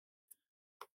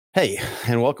Hey,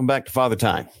 and welcome back to Father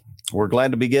Time. We're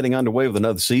glad to be getting underway with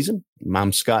another season.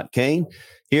 I'm Scott Kane,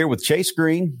 here with Chase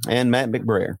Green and Matt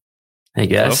McBrayer. Hey,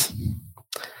 guys.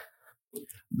 Hello.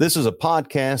 This is a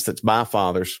podcast that's by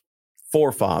fathers,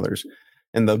 for fathers,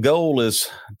 and the goal is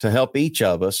to help each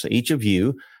of us, each of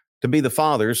you, to be the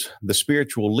fathers, the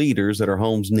spiritual leaders that our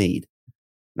homes need.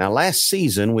 Now, last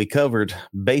season, we covered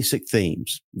basic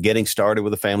themes, getting started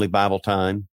with a family Bible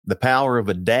time, the power of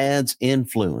a dad's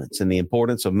influence, and the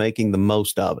importance of making the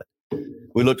most of it.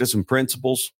 We looked at some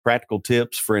principles, practical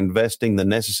tips for investing the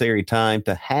necessary time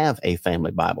to have a family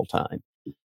Bible time.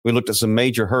 We looked at some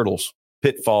major hurdles,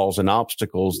 pitfalls, and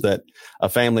obstacles that a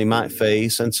family might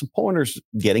face, and some pointers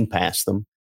getting past them,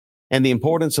 and the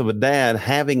importance of a dad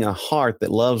having a heart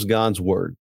that loves God's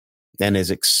word and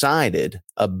is excited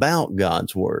about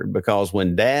God's word, because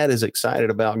when dad is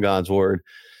excited about God's word,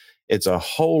 it's a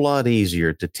whole lot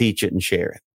easier to teach it and share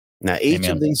it. Now, each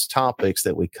of these topics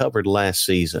that we covered last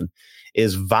season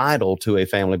is vital to a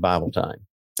family Bible time.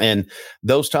 And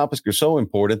those topics are so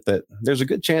important that there's a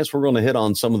good chance we're going to hit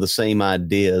on some of the same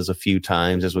ideas a few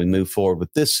times as we move forward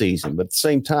with this season. But at the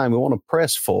same time, we want to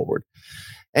press forward,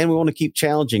 and we want to keep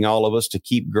challenging all of us to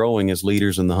keep growing as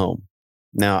leaders in the home.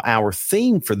 Now, our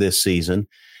theme for this season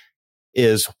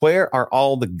is, where are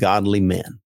all the godly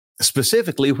men?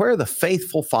 Specifically, where are the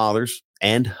faithful fathers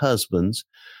and husbands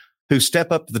who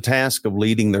step up to the task of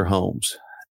leading their homes?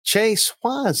 Chase,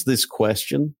 why is this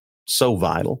question so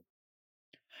vital?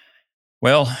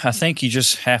 Well, I think you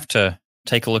just have to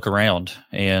take a look around,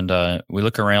 and we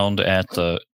look around at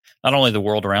not only the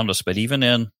world around us, but even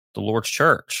in the Lord's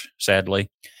church, sadly,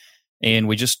 and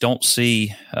we just don't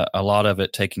see a lot of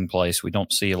it taking place. We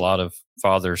don't see a lot of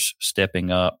fathers stepping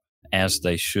up as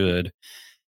they should.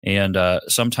 And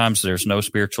sometimes there's no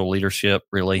spiritual leadership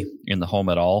really in the home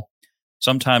at all.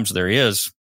 Sometimes there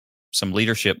is some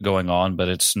leadership going on, but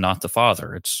it's not the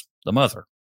father, it's the mother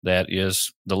that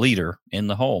is the leader in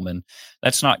the home. And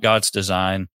that's not God's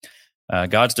design.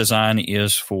 God's design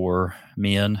is for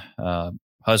men,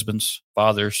 husbands,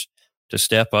 fathers, to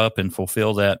step up and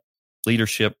fulfill that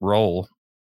leadership role.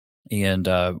 And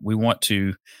we want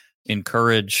to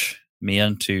encourage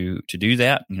men to do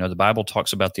that. You know, the Bible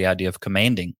talks about the idea of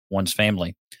commanding one's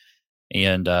family.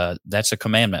 And that's a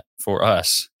commandment for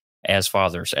us as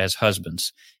fathers, as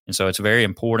husbands. And so it's very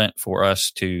important for us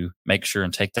to make sure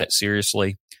and take that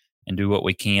seriously and do what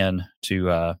we can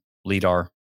to lead our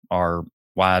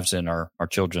wives and our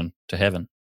children to heaven.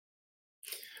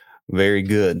 Very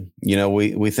good. You know,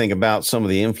 we think about some of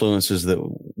the influences that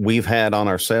we've had on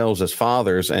ourselves as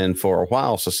fathers, and for a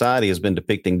while, society has been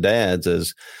depicting dads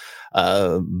as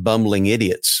bumbling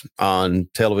idiots on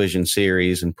television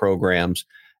series and programs.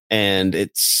 And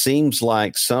it seems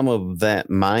like some of that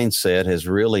mindset has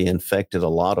really infected a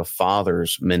lot of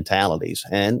fathers' mentalities,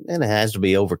 and it has to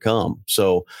be overcome.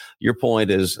 So your point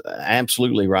is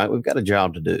absolutely right. We've got a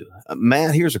job to do.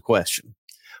 Matt, here's a question.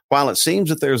 While it seems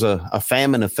that there's a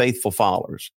famine of faithful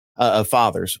fathers,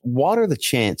 what are the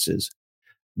chances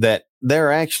that there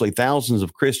are actually thousands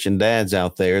of Christian dads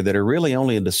out there that are really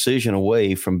only a decision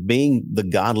away from being the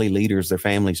godly leaders their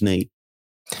families need?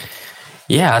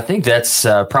 Yeah, I think that's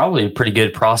probably a pretty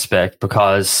good prospect,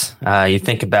 because you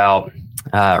think about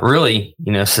really,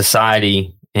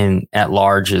 society at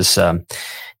large is,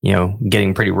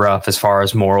 getting pretty rough as far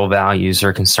as moral values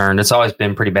are concerned. It's always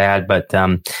been pretty bad, but,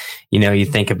 you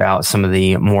think about some of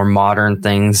the more modern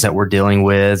things that we're dealing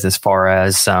with as far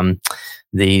as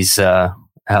these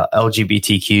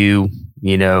LGBTQ,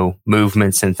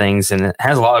 movements and things. And it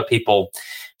has a lot of people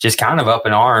just kind of up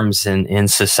in arms in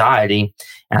society.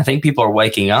 And I think people are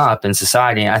waking up in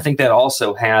society. And I think that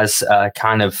also has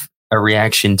kind of a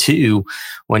reaction too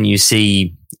when you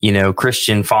see,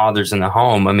 Christian fathers in the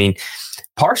home. I mean,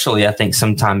 partially, I think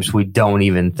sometimes we don't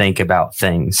even think about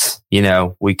things.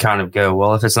 We kind of go,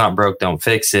 well, if it's not broke, don't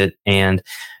fix it. And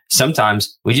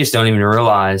sometimes we just don't even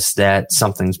realize that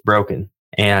something's broken.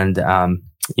 And,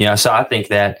 so I think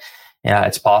that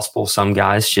it's possible some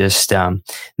guys just,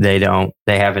 they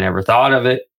haven't ever thought of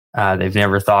it. They've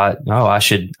never thought, oh, I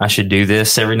should do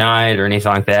this every night or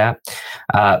anything like that.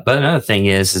 But another thing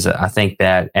is I think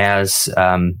that as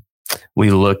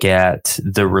we look at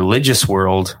the religious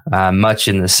world, much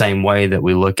in the same way that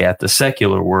we look at the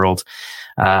secular world,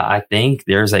 I think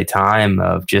there's a time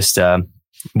of just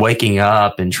waking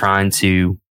up and trying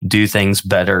to do things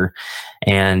better.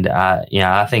 And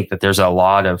I think that there's a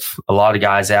lot of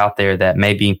guys out there that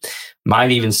maybe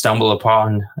might even stumble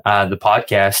upon the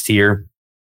podcast here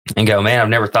and go, man, I've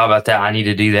never thought about that. I need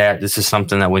to do that. This is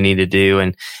something that we need to do.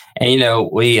 And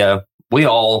we we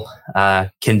all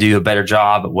can do a better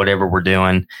job at whatever we're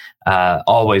doing.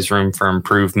 Always room for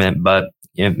improvement, but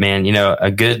man,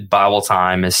 a good Bible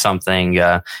time is something,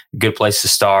 a good place to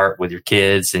start with your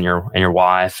kids and your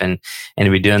wife, and to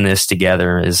be doing this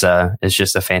together is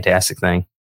just a fantastic thing.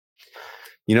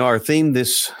 Our theme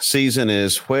this season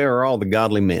is, where are all the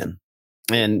godly men?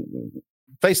 And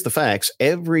face the facts,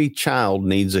 every child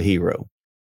needs a hero.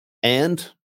 And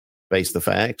face the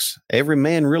facts, every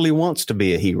man really wants to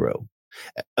be a hero,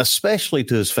 especially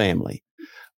to his family.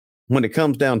 When it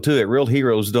comes down to it, real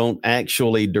heroes don't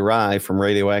actually derive from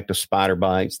radioactive spider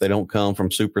bites. They don't come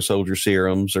from super soldier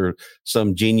serums or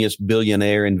some genius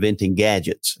billionaire inventing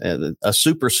gadgets. A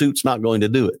super suit's not going to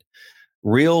do it.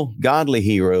 Real godly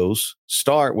heroes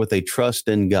start with a trust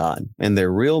in God, and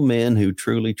they're real men who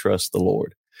truly trust the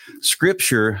Lord.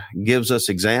 Scripture gives us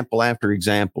example after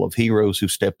example of heroes who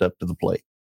stepped up to the plate.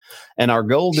 And our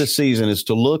goal this season is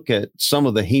to look at some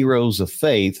of the heroes of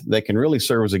faith that can really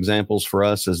serve as examples for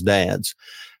us as dads.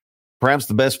 Perhaps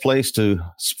the best place to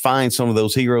find some of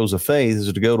those heroes of faith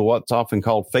is to go to what's often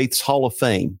called Faith's Hall of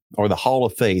Fame, or the Hall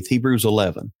of Faith, Hebrews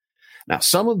 11. Now,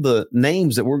 some of the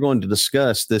names that we're going to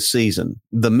discuss this season,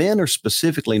 the men are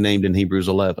specifically named in Hebrews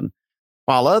 11,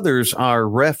 while others are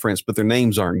referenced, but their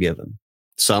names aren't given.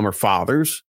 Some are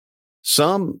fathers.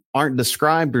 Some aren't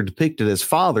described or depicted as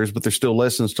fathers, but there's still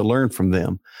lessons to learn from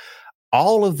them.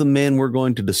 All of the men we're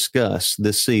going to discuss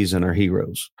this season are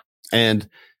heroes. And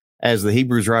as the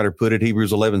Hebrews writer put it,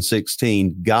 Hebrews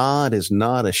 11:16, God is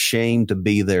not ashamed to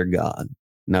be their God.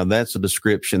 Now, that's a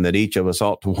description that each of us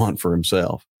ought to want for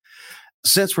himself.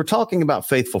 Since we're talking about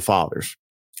faithful fathers,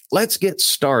 let's get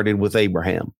started with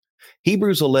Abraham.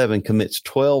 Hebrews 11 commits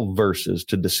 12 verses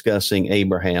to discussing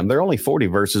Abraham. There are only 40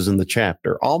 verses in the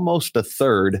chapter. Almost a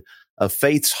third of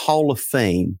Faith's Hall of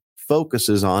Fame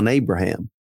focuses on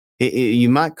Abraham. You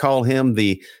might call him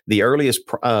the earliest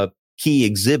key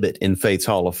exhibit in Faith's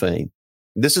Hall of Fame.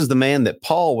 This is the man that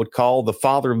Paul would call the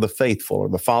father of the faithful, or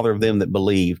the father of them that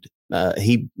believed.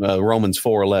 Romans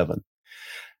 4:11.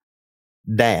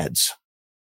 Dads,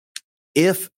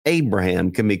 if Abraham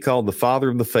can be called the father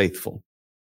of the faithful,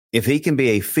 if he can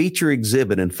be a feature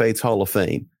exhibit in Faith's Hall of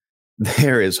Fame,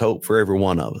 there is hope for every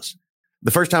one of us.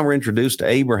 The first time we're introduced to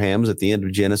Abraham is at the end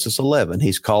of Genesis 11.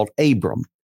 He's called Abram.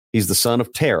 He's the son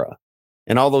of Terah.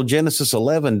 And although Genesis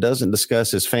 11 doesn't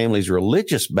discuss his family's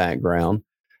religious background,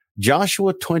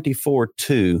 Joshua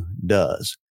 24:2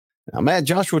 does. Now, Matt,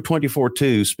 Joshua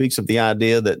 24:2 speaks of the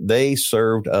idea that they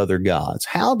served other gods.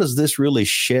 How does this really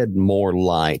shed more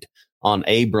light on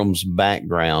Abram's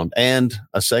background? And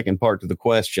a second part to the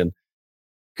question,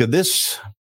 could this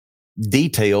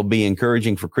detail be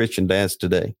encouraging for Christian dads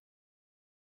today?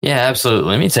 Yeah,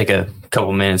 absolutely. Let me take a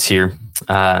couple minutes here.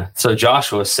 So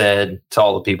Joshua said to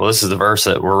all the people, this is the verse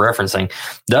that we're referencing,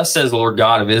 "Thus says the Lord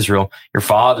God of Israel, your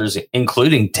fathers,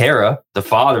 including Terah, the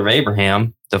father of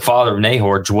Abraham, the father of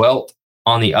Nahor, dwelt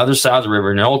on the other side of the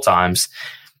river in old times,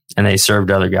 and they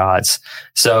served other gods."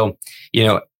 So,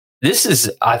 this is,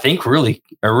 I think, really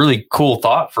a really cool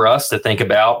thought for us to think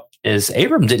about is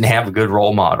Abram didn't have a good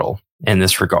role model in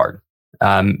this regard.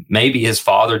 Maybe his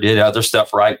father did other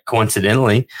stuff right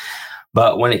coincidentally,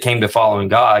 but when it came to following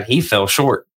God, he fell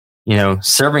short.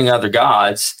 Serving other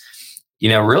gods,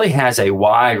 really has a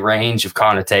wide range of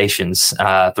connotations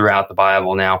throughout the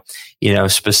Bible. Now,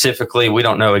 specifically, we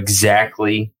don't know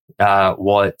exactly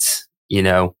what,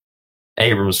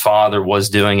 Abram's father was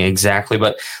doing exactly,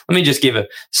 but let me just give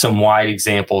some wide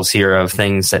examples here of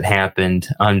things that happened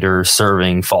under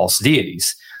serving false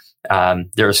deities.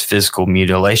 There's physical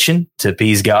mutilation to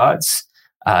appease gods,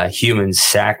 human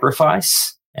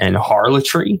sacrifice, and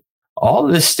harlotry. All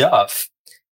of this stuff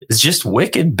is just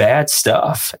wicked, bad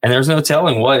stuff. And there's no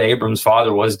telling what Abram's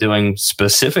father was doing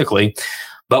specifically,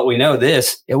 but we know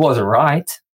this, it wasn't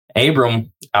right.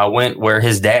 Abram went where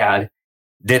his dad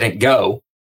didn't go.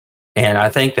 And I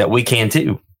think that we can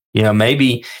too.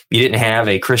 Maybe you didn't have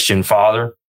a Christian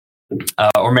father,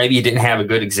 or maybe you didn't have a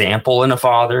good example in a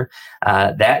father.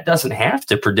 That doesn't have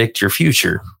to predict your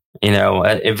future.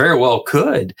 It very well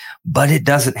could, but it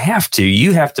doesn't have to.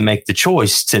 You have to make the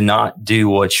choice to not do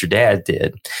what your dad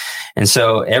did. And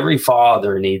so every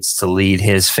father needs to lead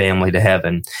his family to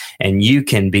heaven. And you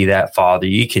can be that father.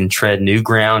 You can tread new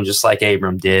ground just like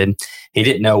Abram did. He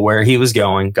didn't know where he was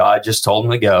going. God just told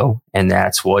him to go, and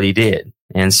that's what he did.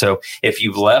 And so if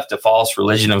you've left a false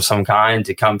religion of some kind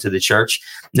to come to the church,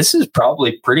 this is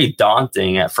probably pretty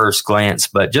daunting at first glance.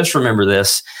 But just remember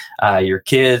this, your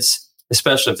kids,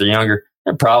 especially if they're younger,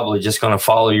 they're probably just going to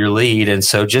follow your lead. And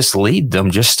so just lead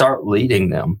them, just start leading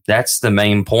them. That's the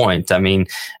main point. I mean,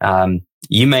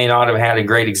 You may not have had a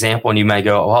great example, and you may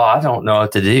go, "Well, I don't know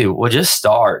what to do." Well, just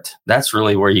start. That's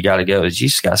really where you got to go. Is you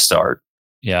just got to start.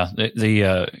 Yeah,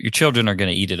 your children are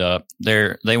going to eat it up.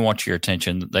 They want your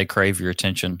attention. They crave your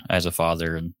attention as a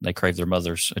father, and they crave their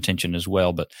mother's attention as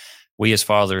well. But we as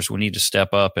fathers, we need to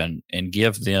step up and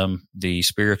give them the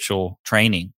spiritual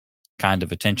training kind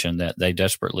of attention that they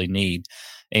desperately need.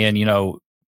 And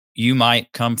you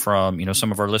might come from,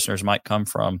 some of our listeners might come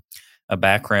from a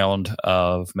background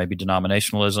of maybe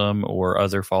denominationalism or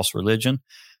other false religion.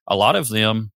 A lot of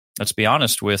them, let's be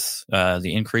honest, with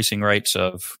the increasing rates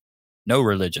of no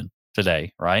religion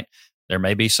today, right? There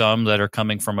may be some that are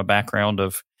coming from a background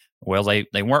of, well,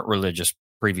 they weren't religious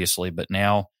previously, but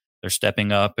now they're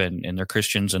stepping up and they're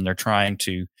Christians and they're trying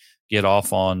to get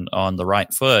off on the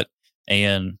right foot.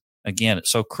 And again,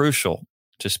 it's so crucial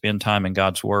to spend time in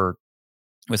God's Word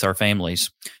with our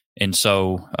families. And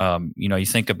so, you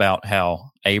think about how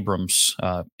Abram's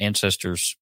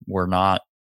ancestors were not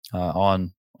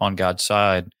on God's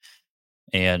side.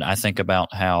 And I think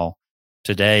about how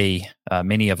today,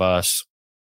 many of us,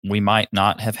 we might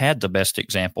not have had the best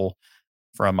example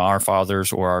from our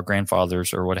fathers or our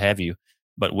grandfathers or what have you,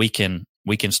 but we can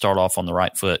start off on the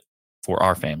right foot for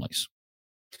our families.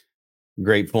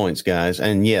 Great points, guys.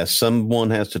 And yes,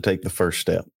 someone has to take the first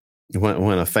step.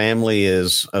 When a family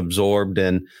is absorbed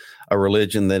in a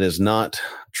religion that is not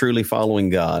truly following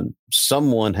God,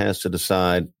 someone has to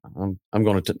decide, I'm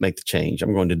going to make the change.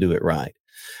 I'm going to do it right.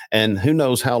 And who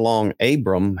knows how long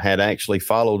Abram had actually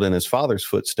followed in his father's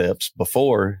footsteps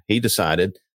before he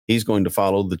decided he's going to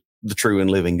follow the true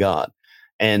and living God.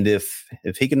 And if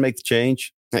he can make the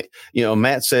change,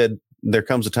 Matt said, there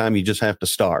comes a time you just have to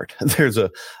start. There's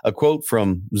a quote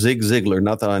from Zig Ziglar,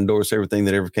 not that I endorse everything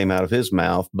that ever came out of his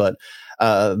mouth, but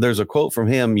there's a quote from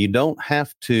him. You don't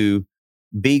have to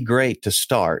be great to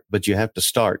start, but you have to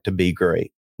start to be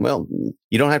great. Well,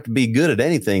 you don't have to be good at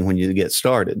anything when you get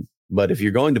started. But if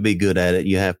you're going to be good at it,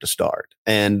 you have to start.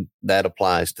 And that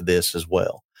applies to this as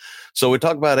well. So we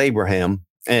talk about Abraham.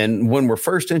 And when we're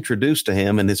first introduced to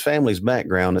him and his family's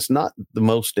background, it's not the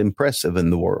most impressive in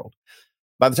the world.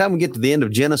 By the time we get to the end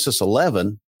of Genesis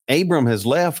 11, Abram has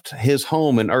left his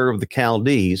home in Ur of the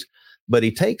Chaldees, but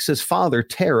he takes his father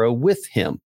Terah with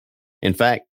him. In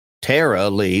fact, Terah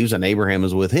leaves and Abraham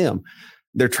is with him.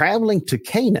 They're traveling to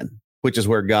Canaan, which is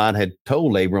where God had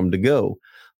told Abram to go.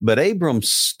 But Abram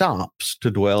stops to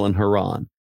dwell in Haran.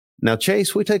 Now,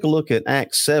 Chase, we take a look at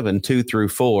Acts 7,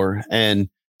 2-4, and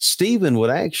Stephen would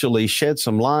actually shed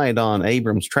some light on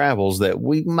Abram's travels that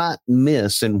we might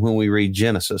miss when we read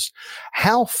Genesis.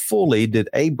 How fully did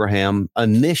Abraham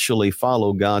initially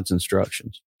follow God's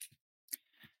instructions?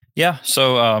 Yeah,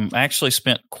 so I actually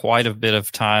spent quite a bit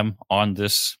of time on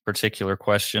this particular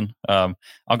question. I'll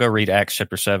go read Acts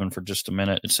chapter 7 for just a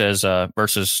minute. It says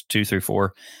verses 2-4.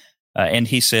 And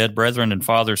he said, "Brethren and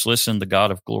fathers, listen, the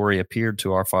God of glory appeared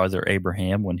to our father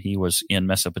Abraham when he was in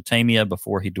Mesopotamia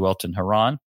before he dwelt in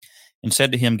Haran, and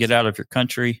said to him, Get out of your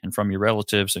country and from your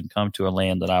relatives and come to a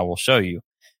land that I will show you.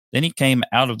 Then he came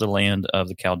out of the land of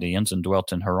the Chaldeans and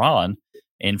dwelt in Haran,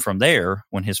 and from there,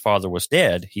 when his father was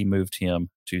dead, he moved him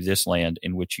to this land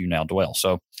in which you now dwell."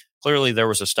 So clearly there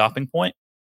was a stopping point.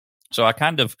 So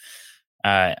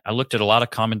I looked at a lot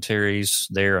of commentaries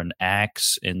there in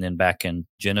Acts and then back in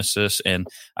Genesis, and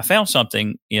I found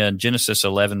something in Genesis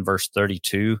 11, verse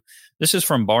 32. This is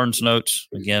from Barnes Notes.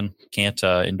 Again, can't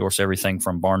endorse everything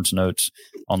from Barnes Notes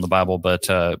on the Bible, but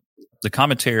the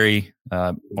commentary,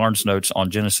 Barnes Notes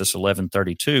on Genesis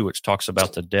 11:32, which talks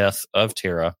about the death of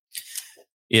Terah,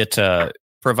 it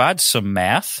provides some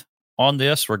math on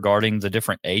this regarding the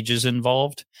different ages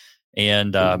involved.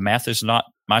 And math is not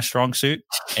my strong suit,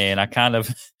 and I kind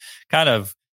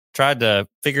of tried to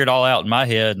figure it all out in my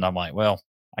head, and I'm like, well,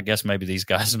 I guess maybe these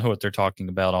guys know what they're talking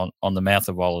about on the math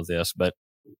of all of this. But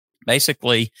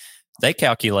basically, they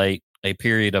calculate a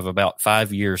period of about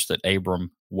 5 years that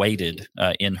Abram waited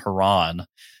in Haran,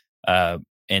 and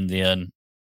then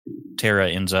Terah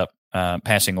ends up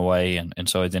passing away, and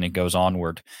so then it goes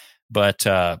onward. But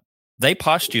they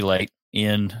postulate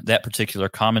in that particular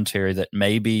commentary that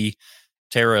maybe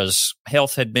Terah's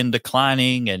health had been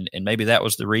declining, and maybe that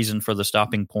was the reason for the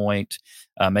stopping point.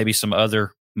 Maybe some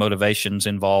other motivations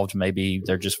involved. Maybe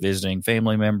they're just visiting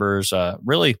family members.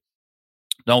 Really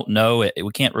don't know.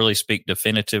 We can't really speak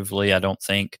definitively, I don't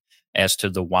think, as to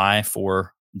the why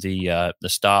for the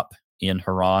stop in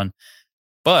Haran.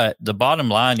 But the bottom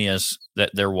line is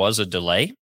that there was a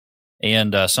delay,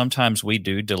 and sometimes we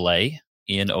do delay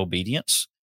in obedience.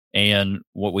 And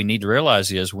what we need to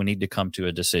realize is we need to come to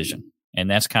a decision. And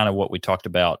that's kind of what we talked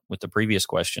about with the previous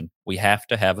question. We have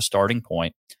to have a starting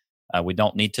point. We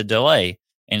don't need to delay.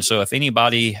 And so if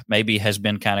anybody maybe has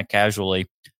been kind of casually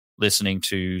listening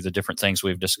to the different things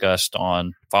we've discussed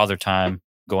on Father Time,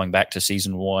 going back to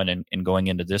season 1 and going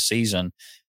into this season,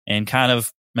 and kind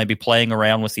of maybe playing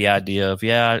around with the idea of,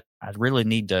 I really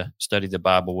need to study the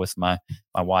Bible with my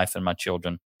wife and my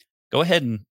children, go ahead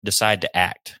and decide to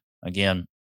act. Again,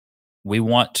 we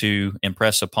want to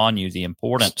impress upon you the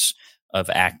importance of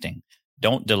acting.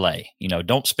 Don't delay.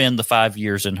 Don't spend the 5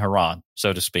 years in Haran,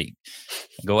 so to speak.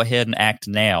 Go ahead and act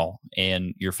now,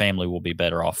 and your family will be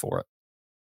better off for it.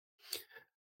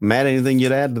 Matt, anything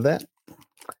you'd add to that?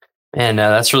 Man,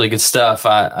 that's really good stuff.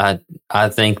 I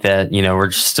think that, we're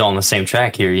just still on the same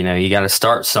track here. You got to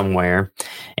start somewhere,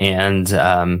 and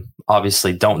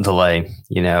obviously don't delay.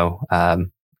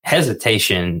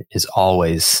 Hesitation is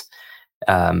always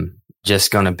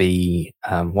just going to be,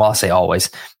 I'll say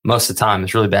always, most of the time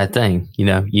it's a really bad thing.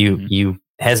 You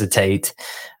hesitate.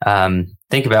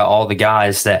 Think about all the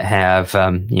guys that have,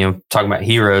 talking about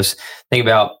heroes, think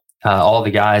about all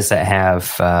the guys that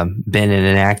have been in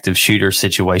an active shooter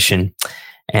situation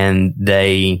and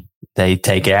they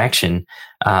take action.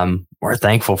 We're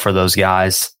thankful for those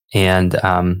guys. And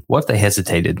what if they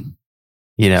hesitated?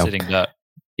 Sitting duck.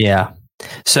 Yeah.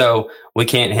 So we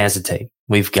can't hesitate.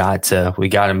 We got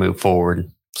to move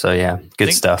forward. So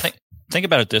good stuff. Think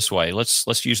about it this way.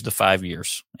 Let's use the 5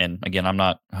 years. And again, I'm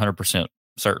not 100%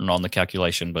 certain on the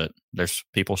calculation, but there's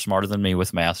people smarter than me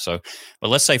with math. But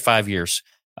let's say 5 years.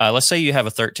 Let's say you have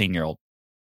a 13-year-old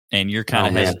and you're kind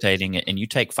of hesitating, and you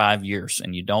take 5 years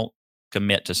and you don't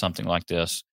commit to something like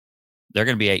this. They're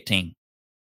going to be 18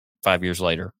 5 years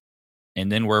later.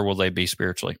 And then where will they be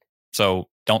spiritually? So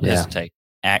don't hesitate.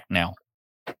 Act now.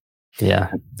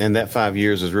 Yeah. And that 5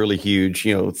 years is really huge.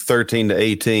 13 to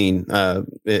 18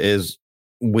 is,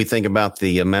 we think about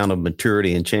the amount of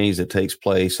maturity and change that takes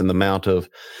place and the amount of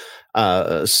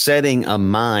setting a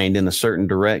mind in a certain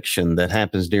direction that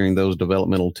happens during those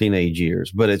developmental teenage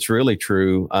years. But it's really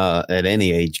true at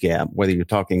any age gap, whether you're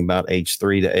talking about age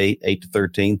 3 to 8, 8 to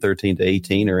 13, 13 to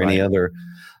 18, or any other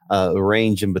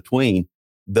range in between.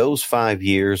 Those 5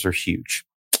 years are huge.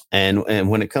 And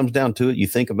when it comes down to it, you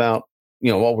think about,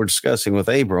 what we're discussing with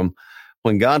Abram.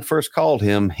 When God first called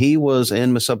him, he was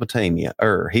in Mesopotamia,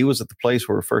 he was at the place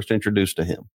where we're first introduced to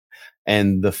him.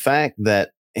 And the fact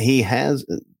that he has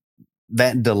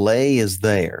that delay is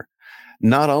there,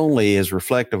 not only is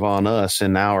reflective on us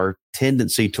and our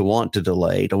tendency to want to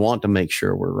delay, to want to make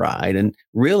sure we're right, and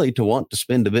really to want to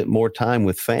spend a bit more time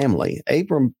with family.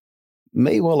 Abram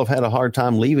may well have had a hard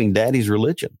time leaving daddy's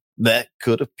religion. That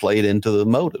could have played into the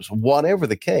motives. Whatever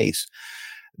the case,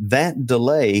 that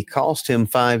delay cost him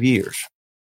 5 years,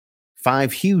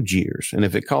 5 huge years. And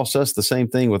if it costs us the same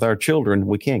thing with our children,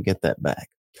 we can't get that back.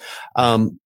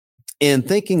 In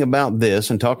thinking about this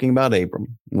and talking about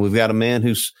Abram, we've got a man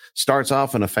who starts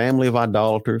off in a family of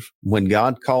idolaters. When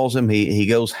God calls him, he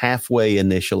goes halfway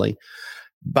initially.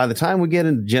 By the time we get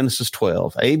into Genesis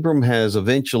 12, Abram has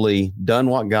eventually done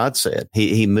what God said.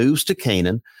 He moves to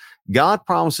Canaan. God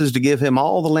promises to give him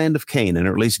all the land of Canaan,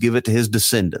 or at least give it to his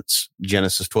descendants.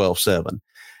 Genesis 12:7.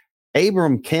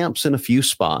 Abram camps in a few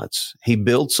spots. He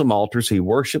builds some altars. He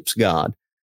worships God.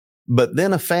 But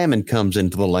then a famine comes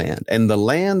into the land, and the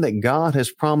land that God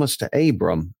has promised to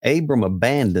Abram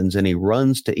abandons, and he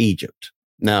runs to Egypt.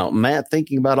 Now, Matt,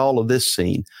 thinking about all of this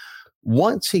scene,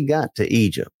 once he got to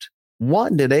Egypt,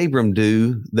 what did Abram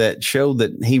do that showed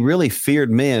that he really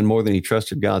feared men more than he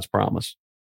trusted God's promise?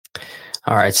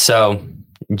 All right. So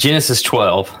Genesis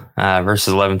 12,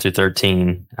 verses 11 through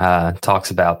 13,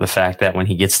 talks about the fact that when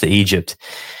he gets to Egypt,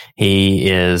 he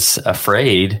is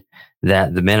afraid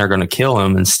that the men are going to kill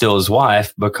him and steal his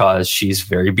wife because she's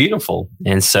very beautiful.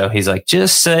 And so he's like,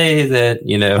 just say that,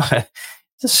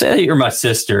 just say that you're my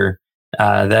sister,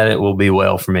 that it will be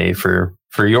well for me for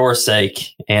your sake,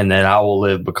 and that I will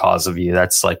live because of you.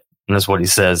 That's what he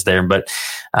says there. But,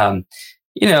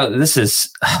 this is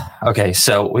okay.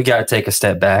 So we got to take a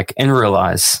step back and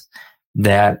realize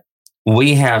that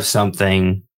we have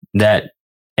something that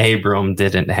Abram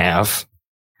didn't have.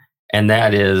 And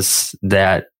that is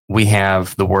that we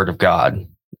have the Word of God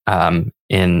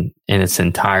in its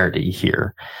entirety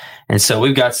here. And so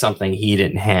we've got something he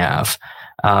didn't have.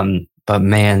 But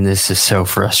man, this is so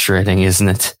frustrating, isn't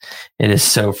it? It is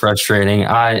so frustrating.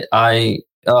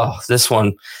 This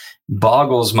one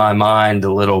boggles my mind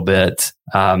a little bit.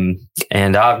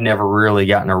 And I've never really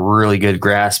gotten a really good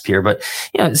grasp here. But,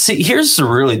 see, here's the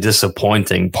really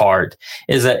disappointing part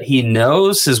is that he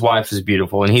knows his wife is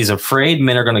beautiful and he's afraid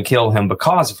men are going to kill him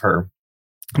because of her.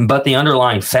 But the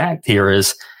underlying fact here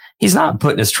is he's not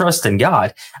putting his trust in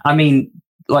God. I mean,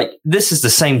 like this is the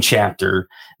same chapter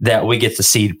that we get the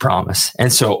seed promise.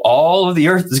 And so all of the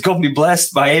earth is going to be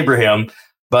blessed by Abraham.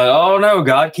 But, oh no,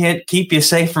 God can't keep you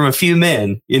safe from a few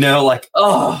men,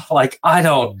 I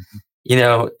don't,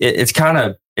 it's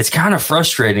kind of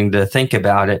frustrating to think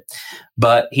about it,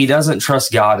 but he doesn't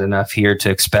trust God enough here to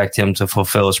expect him to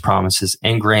fulfill his promises.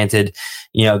 And granted,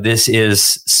 this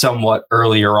is somewhat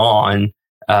earlier on.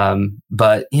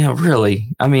 But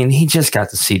really, I mean, he just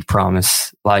got the seed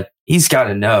promise. Like, he's got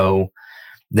to know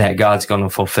that God's going to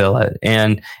fulfill it.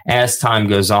 And as time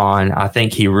goes on, I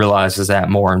think he realizes that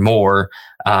more and more.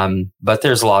 But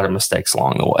there's a lot of mistakes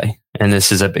along the way, and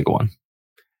this is a big one.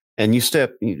 And you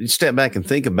step back and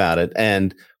think about it.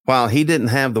 And while he didn't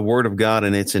have the word of God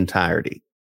in its entirety,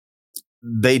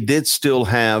 they did still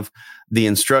have the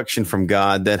instruction from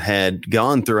God that had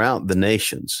gone throughout the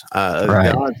nations.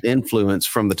 Right. God's influence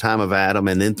from the time of Adam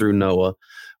and then through Noah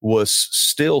was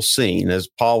still seen, as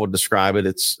Paul would describe it.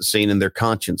 It's seen in their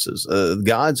consciences.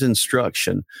 God's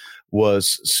instruction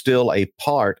was still a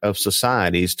part of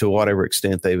societies to whatever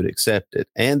extent they would accept it.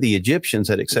 And the Egyptians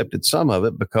had accepted some of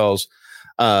it because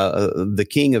the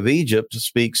king of Egypt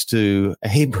speaks to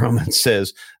Abram and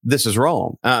says, this is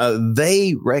wrong.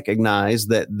 They recognize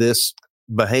that this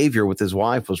behavior with his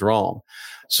wife was wrong.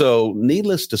 So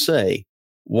needless to say,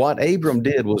 what Abram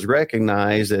did was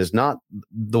recognized as not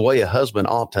the way a husband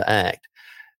ought to act.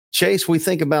 Chase, we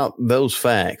think about those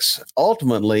facts.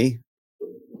 Ultimately,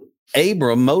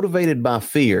 Abram, motivated by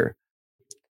fear,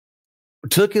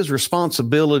 took his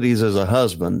responsibilities as a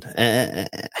husband.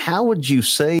 How would you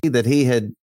say that he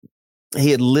had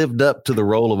lived up to the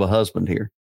role of a husband here?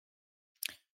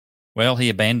 Well, he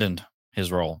abandoned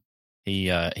his role.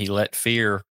 He let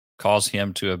fear cause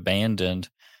him to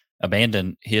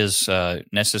abandon his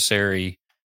necessary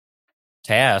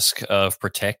task of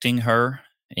protecting her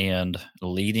and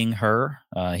leading her.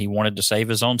 He wanted to save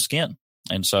his own skin,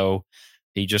 and so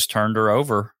he just turned her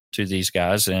over to these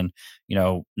guys. And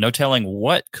no telling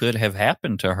what could have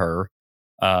happened to her.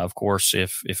 Of course,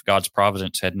 if God's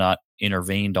providence had not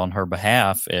intervened on her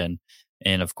behalf, and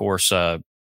of course the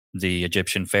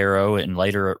Egyptian Pharaoh and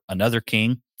later another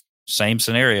king. Same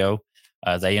scenario.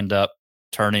 They end up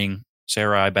turning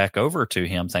Sarai back over to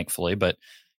him, thankfully. But,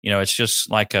 it's just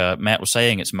like Matt was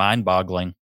saying, it's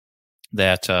mind-boggling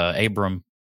that Abram,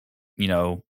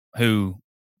 who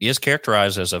is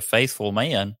characterized as a faithful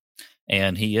man,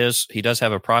 and he does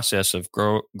have a process of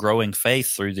growing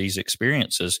faith through these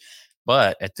experiences.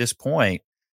 But at this point,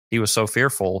 he was so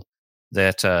fearful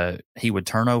that he would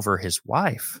turn over his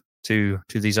wife to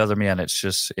these other men. It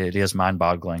is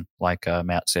mind-boggling, like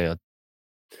Matt said.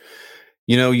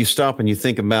 You stop and you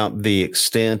think about the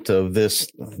extent of this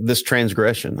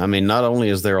transgression. I mean, not only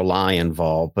is there a lie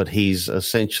involved, but he's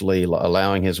essentially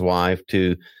allowing his wife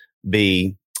to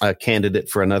be a candidate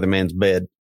for another man's bed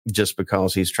just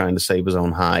because he's trying to save his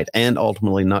own hide, and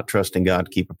ultimately not trusting God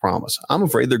to keep a promise. I'm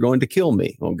afraid they're going to kill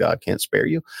me. Well, God can't spare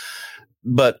you.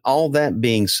 But all that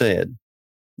being said,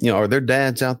 are there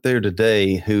dads out there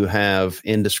today who have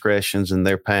indiscretions in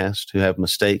their past, who have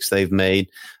mistakes they've made,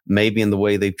 maybe in the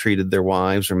way they've treated their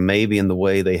wives, or maybe in the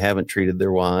way they haven't treated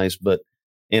their wives, but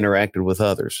interacted with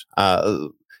others?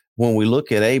 When we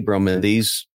look at Abram and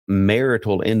these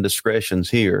marital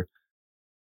indiscretions here,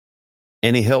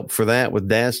 any help for that with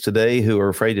dads today who are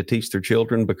afraid to teach their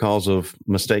children because of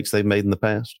mistakes they've made in the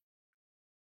past?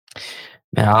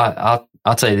 Now,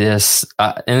 I'll tell you this,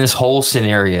 in this whole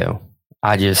scenario,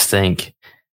 I just think,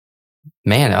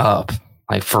 man up,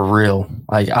 like for real.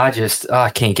 Like I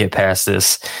can't get past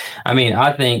this. I mean,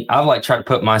 I think I've tried to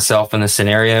put myself in the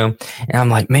scenario, and I'm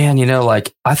like, man,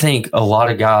 I think a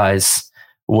lot of guys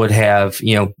would have,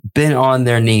 been on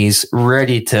their knees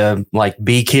ready to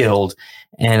be killed.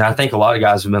 And I think a lot of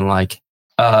guys have been like,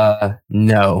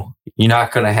 no, you're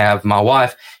not going to have my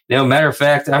wife. Matter of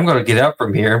fact, I'm going to get up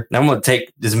from here and I'm going to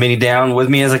take as many down with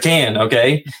me as I can.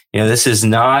 Okay. This is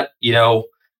not, I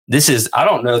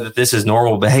don't know that this is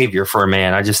normal behavior for a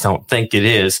man. I just don't think it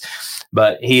is,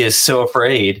 but he is so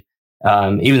afraid,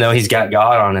 even though he's got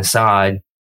God on his side.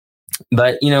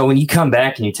 But, when you come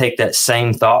back and you take that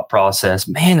same thought process,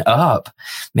 man up,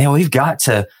 man, we've got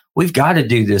to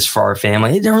do this for our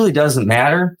family. It really doesn't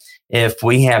matter if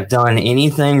we have done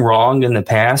anything wrong in the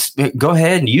past. Go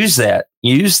ahead and use that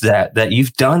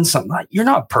you've done something. You're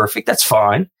not perfect. That's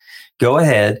fine. Go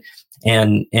ahead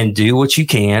and do what you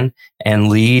can and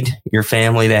lead your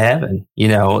family to heaven.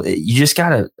 You just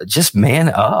gotta man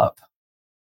up.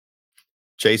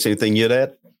 Chase, anything you'd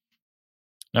add?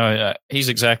 No, he's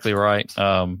exactly right.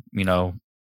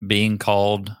 Being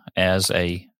called as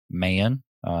a man,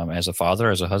 as a father,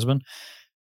 as a husband,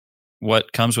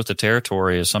 what comes with the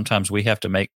territory is sometimes we have to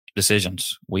make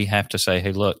decisions. We have to say,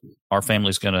 hey, look, our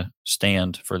family's going to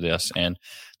stand for this. And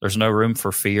there's no room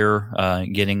for fear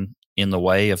getting in the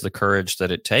way of the courage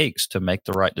that it takes to make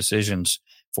the right decisions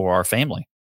for our family.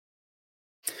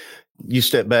 You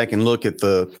step back and look at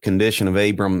the condition of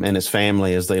Abram and his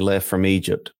family as they left from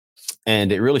Egypt.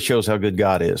 And it really shows how good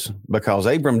God is, because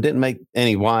Abram didn't make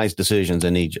any wise decisions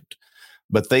in Egypt,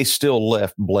 but they still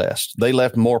left blessed. They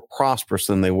left more prosperous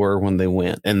than they were when they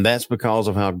went. And that's because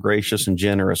of how gracious and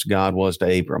generous God was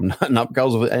to Abram, not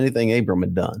because of anything Abram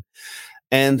had done.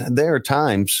 And there are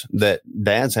times that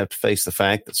dads have to face the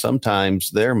fact that sometimes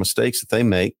there are mistakes that they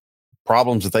make,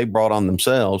 problems that they brought on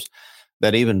themselves,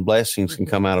 that even blessings can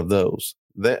come out of those.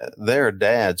 There are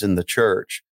dads in the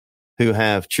church who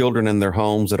have children in their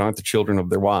homes that aren't the children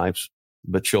of their wives,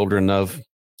 but children of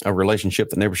a relationship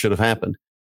that never should have happened.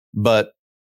 But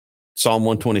Psalm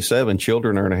 127,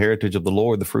 children are an heritage of the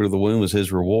Lord. The fruit of the womb is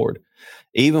his reward.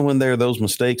 Even when there are those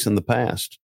mistakes in the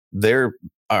past, there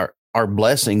are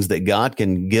blessings that God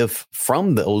can give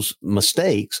from those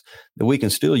mistakes that we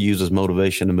can still use as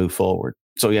motivation to move forward.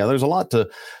 So yeah, there's a lot to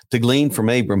glean from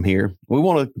Abram here. We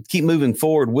want to keep moving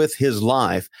forward with his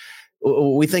life.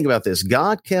 We think about this.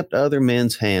 God kept other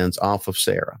men's hands off of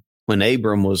Sarah when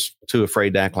Abram was too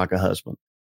afraid to act like a husband.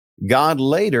 God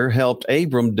later helped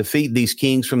Abram defeat these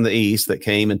kings from the east that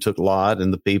came and took Lot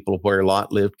and the people where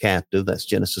Lot lived captive. That's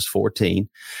Genesis 14.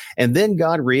 And then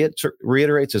God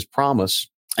reiterates his promise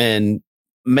and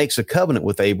makes a covenant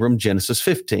with Abram, Genesis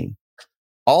 15.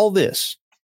 All this,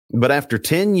 but after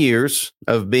 10 years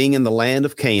of being in the land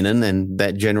of Canaan and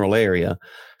that general area,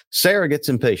 Sarah gets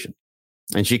impatient.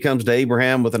 And she comes to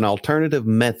Abraham with an alternative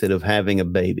method of having a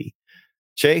baby.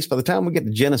 Chase, by the time we get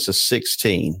to Genesis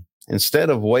 16, instead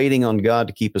of waiting on God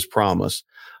to keep his promise,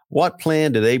 what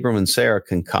plan did Abram and Sarah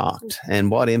concoct,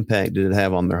 and what impact did it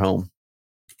have on their home?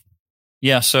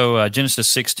 Yeah, so Genesis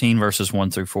 16, verses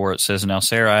 1 through 4, it says, Now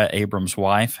Sarai, Abram's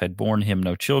wife, had borne him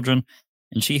no children,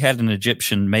 and she had an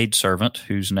Egyptian maidservant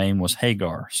whose name was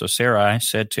Hagar. So Sarai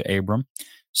said to Abram,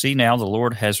 See now, the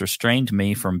Lord has restrained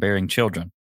me from bearing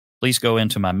children. Please go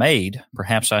into my maid.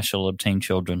 Perhaps I shall obtain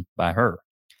children by her.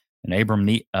 And Abram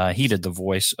heeded the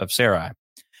voice of Sarai.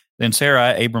 Then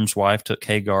Sarai, Abram's wife, took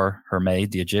Hagar, her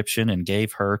maid, the Egyptian, and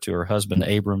gave her to her husband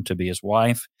Abram to be his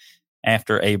wife,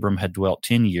 after Abram had dwelt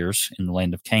 10 years in the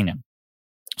land of Canaan.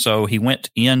 So he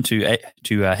went in to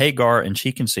Hagar, and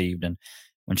she conceived. And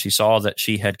when she saw that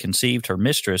she had conceived, her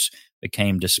mistress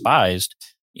became despised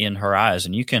in her eyes.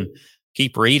 And you can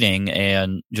keep reading,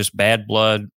 and just bad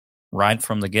blood right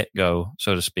from the get-go,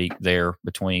 so to speak, there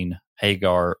between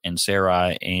Hagar and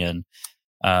Sarai, and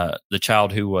the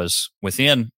child who was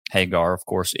within Hagar, of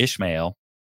course, Ishmael,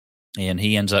 and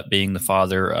he ends up being the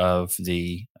father of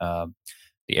the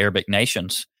Arabic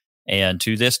nations. And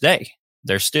to this day,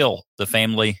 there's still the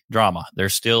family drama.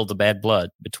 There's still the bad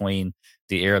blood between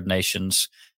the Arab nations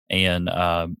and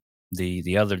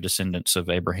the other descendants of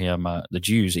Abraham, the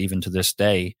Jews, even to this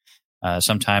day.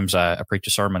 Sometimes I preach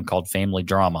a sermon called Family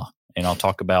Drama, and I'll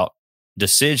talk about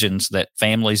decisions that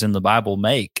families in the Bible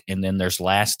make, and then there's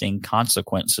lasting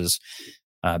consequences,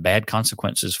 bad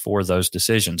consequences for those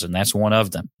decisions, and that's one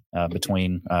of them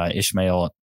between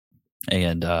Ishmael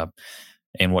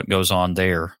and what goes on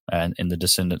there and the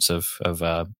descendants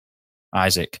of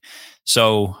Isaac.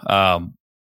 So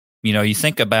you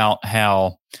think about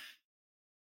how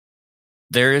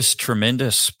there is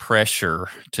tremendous pressure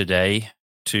today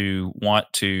to want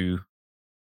to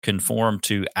conform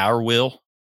to our will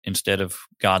instead of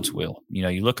God's will.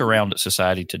 You look around at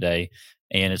society today,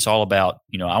 and it's all about,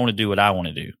 I want to do what I want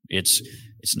to do. It's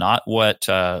not what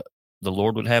the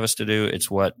Lord would have us to do. It's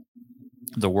what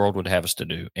the world would have us to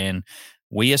do. And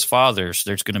we as fathers,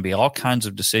 there's going to be all kinds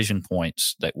of decision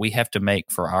points that we have to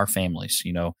make for our families,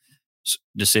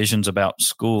 decisions about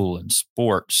school and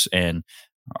sports, and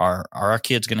are our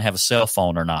kids going to have a cell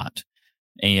phone or not?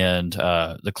 And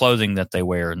the clothing that they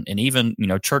wear, and even,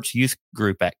 church youth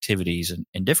group activities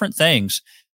and different things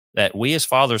that we as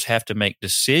fathers have to make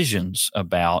decisions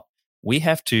about. We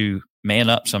have to man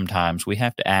up sometimes. We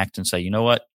have to act and say, you know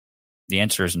what? The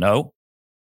answer is no.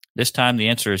 This time the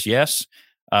answer is yes.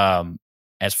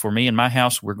 As for me and my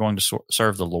house, we're going to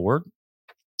serve the Lord.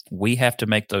 We have to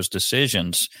make those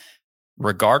decisions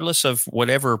regardless of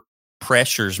whatever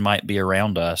pressures might be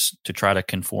around us to try to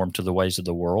conform to the ways of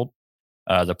the world.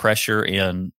 The pressure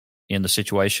in the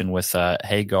situation with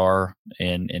Hagar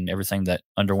and everything that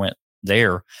underwent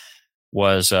there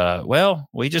was,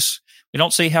 we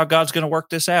don't see how God's going to work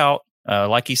this out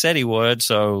like he said he would,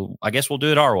 so I guess we'll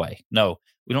do it our way. No,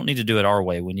 we don't need to do it our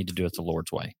way. We need to do it the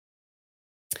Lord's way.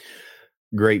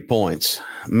 Great points.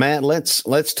 Matt,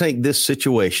 let's take this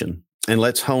situation and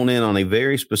let's hone in on a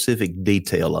very specific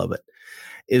detail of it.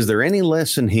 Is there any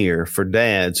lesson here for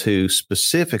dads who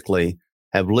specifically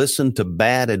have listened to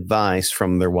bad advice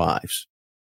from their wives?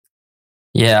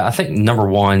 Yeah, I think number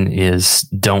one is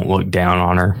don't look down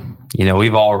on her.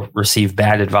 We've all received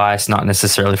bad advice, not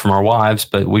necessarily from our wives,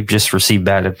 but we've just received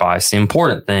bad advice. The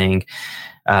important thing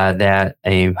that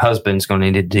a husband's going to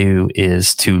need to do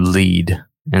is to lead.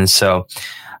 And so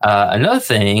another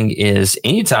thing is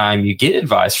anytime you get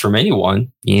advice from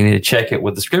anyone, you need to check it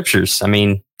with the scriptures. I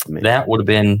mean, that would have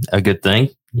been a good thing,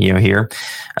 here.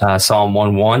 Psalm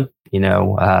 1:1,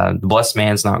 the blessed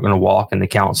man's not going to walk in the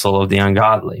counsel of the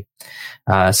ungodly.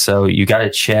 So you got to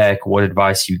check what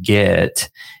advice you get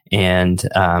and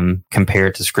compare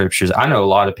it to scriptures. I know a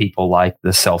lot of people like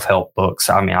the self-help books.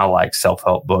 I mean, I like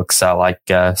self-help books. I like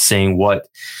seeing what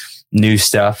new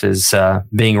stuff is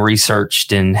being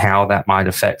researched and how that might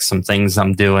affect some things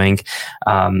I'm doing.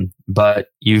 But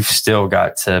you've still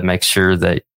got to make sure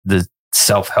that the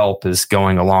self-help is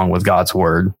going along with God's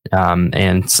word.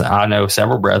 And I know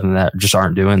several brethren that just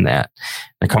aren't doing that.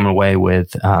 They're coming away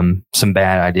with some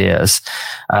bad ideas.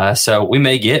 So we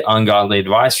may get ungodly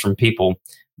advice from people,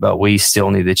 but we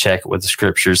still need to check it with the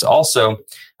scriptures. Also,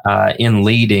 in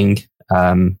leading,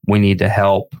 we need to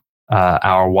help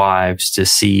our wives to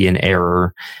see an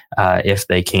error if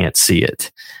they can't see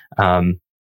it.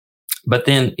 But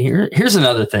then here's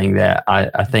another thing that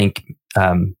I think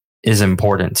is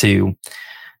important too.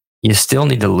 You still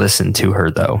need to listen to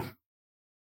her, though.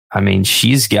 I mean,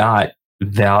 she's got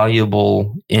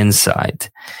valuable insight.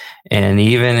 And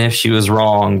even if she was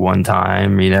wrong one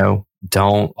time,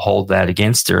 don't hold that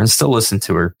against her and still listen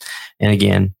to her. And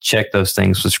again, check those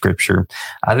things with scripture.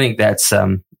 I think that's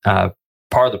part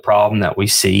of the problem that we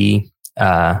see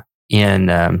I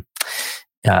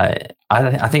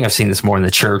think I've seen this more in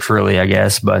the church, really, I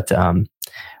guess, but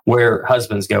where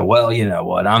husbands go, well, you know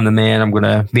what, I'm the man, I'm going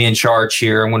to be in charge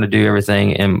here, I'm going to do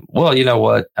everything. And well, you know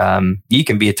what, you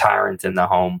can be a tyrant in the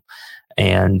home,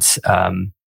 and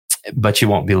but you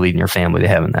won't be leading your family to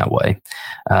heaven that way.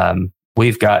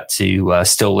 We've got to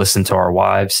still listen to our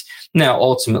wives. Now,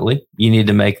 ultimately, you need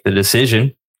to make the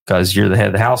decision because you're the head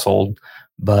of the household,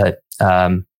 but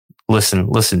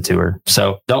listen to her.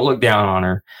 So don't look down on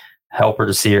her. Help her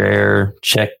to see her error.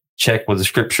 Check with the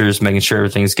scriptures, making sure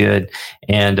everything's good,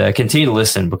 and continue to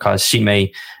listen because she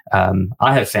may.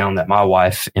 I have found that my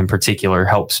wife, in particular,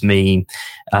 helps me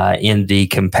in the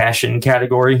compassion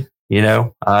category.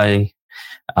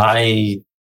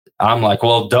 I'm like,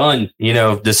 well, done.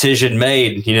 Decision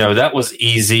made. That was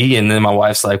easy. And then my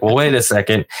wife's like, well, wait a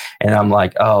second, and I'm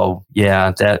like, oh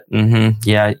yeah, that.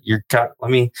 Yeah,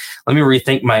 let me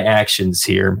rethink my actions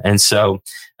here, and so.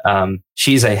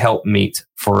 She's a helpmeet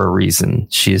for a reason.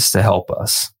 She is to help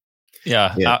us.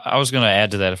 Yeah. I was going to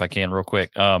add to that if I can real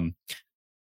quick.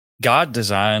 God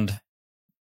designed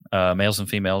males and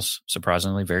females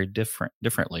surprisingly very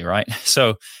differently, right?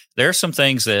 So there are some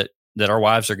things that our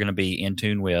wives are going to be in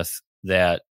tune with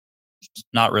that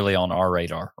not really on our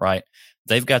radar, right?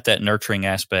 They've got that nurturing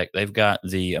aspect. They've got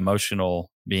the emotional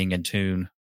being in tune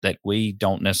that we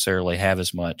don't necessarily have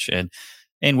as much.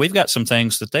 And we've got some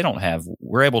things that they don't have.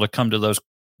 We're able to come to those.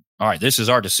 All right, this is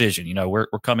our decision. We're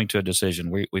coming to a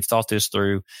decision. We've thought this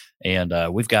through, and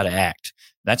we've got to act.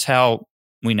 That's how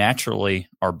we naturally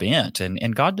are bent,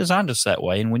 and God designed us that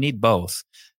way. And we need both,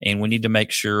 and we need to make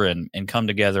sure and come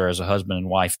together as a husband and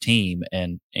wife team,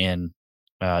 and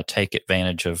take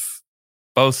advantage of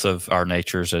both of our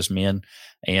natures as men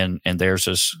and theirs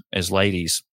as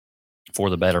ladies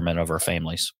for the betterment of our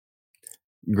families.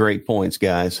 Great points,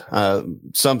 guys.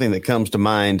 Something that comes to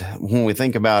mind when we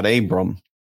think about Abram,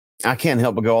 I can't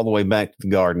help but go all the way back to the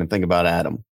garden and think about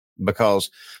Adam, because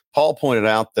Paul pointed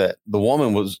out that the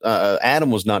woman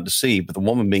Adam was not deceived, but the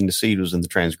woman being deceived was in the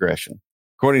transgression.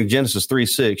 According to Genesis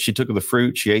 3:6, she took of the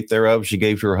fruit, she ate thereof, she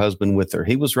gave to her husband with her.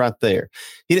 He was right there.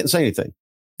 He didn't say anything.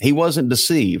 He wasn't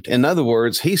deceived. In other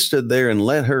words, he stood there and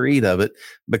let her eat of it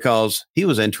because he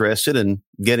was interested in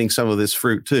getting some of this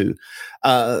fruit too.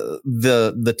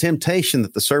 The temptation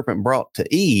that the serpent brought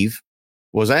to Eve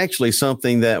was actually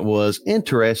something that was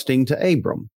interesting to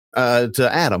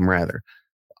Adam rather.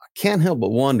 I can't help but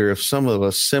wonder if some of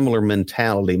a similar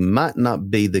mentality might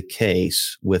not be the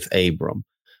case with Abram.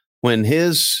 When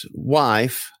his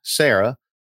wife, Sarah,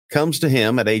 comes to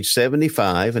him at age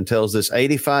 75 and tells this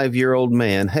 85-year-old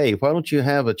man, hey, why don't you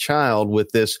have a child with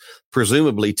this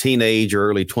presumably teenage or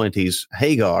early 20s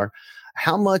Hagar?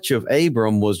 How much of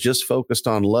Abram was just focused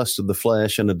on lust of the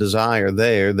flesh and a desire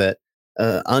there that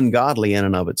ungodly in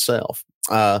and of itself?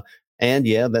 And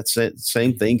yeah, that's the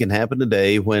same thing can happen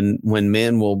today when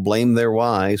men will blame their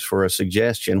wives for a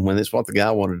suggestion when it's what the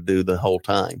guy wanted to do the whole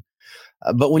time.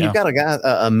 But when you've got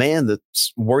a man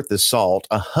that's worth his salt,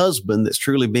 a husband that's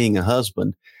truly being a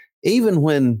husband, even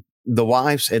when the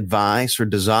wife's advice or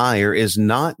desire is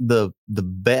not the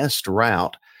best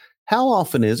route, how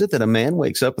often is it that a man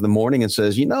wakes up in the morning and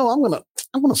says, I'm going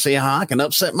to see how I can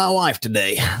upset my wife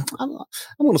today. I'm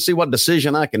going to see what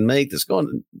decision I can make that's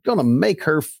going to make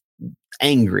her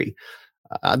angry.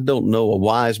 I don't know a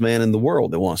wise man in the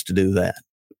world that wants to do that.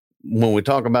 When we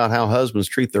talk about how husbands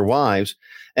treat their wives,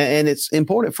 and it's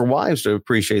important for wives to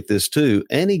appreciate this too,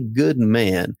 any good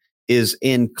man is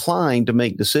inclined to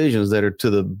make decisions that are to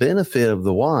the benefit of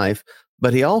the wife.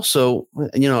 But he also,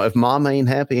 if mom ain't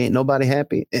happy, ain't nobody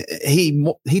happy.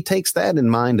 He takes that in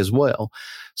mind as well.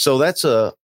 So that's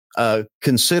a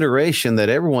consideration that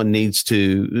everyone needs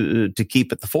to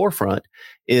keep at the forefront,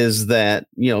 is that,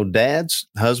 dads,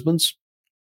 husbands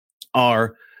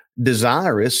are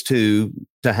desirous to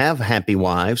have happy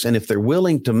wives. And if they're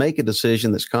willing to make a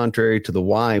decision that's contrary to the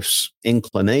wife's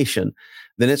inclination,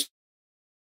 then it's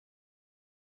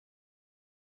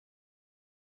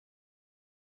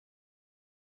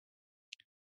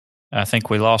I think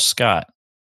we lost Scott.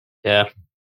 Yeah.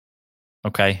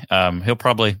 Okay. He'll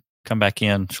probably come back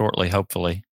in shortly,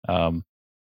 hopefully.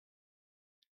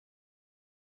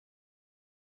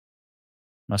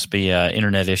 Must be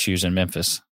internet issues in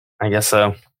Memphis. I guess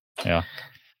so. Yeah.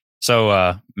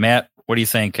 So, Matt, what do you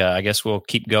think? I guess we'll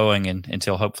keep going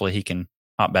until hopefully he can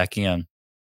hop back in.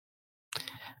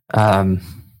 Well,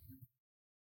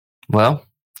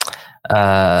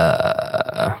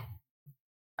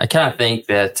 I kind of think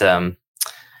that, the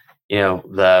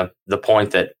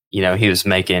point that, he was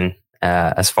making,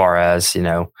 as far as,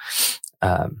 the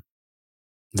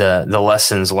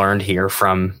lessons learned here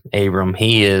from Abram,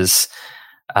 he is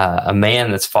a man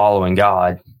that's following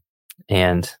God,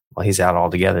 and he's out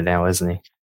altogether now, isn't he?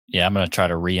 Yeah, I'm going to try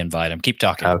to re-invite him. Keep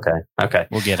talking. Okay.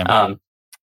 We'll get him.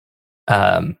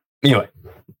 Anyway,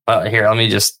 here, let me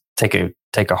just take a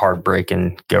hard break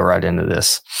and go right into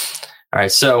this. All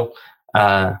right. So,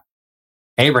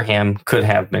 Abraham could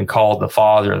have been called the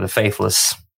father of the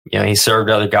faithless. He served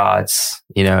other gods.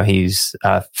 He's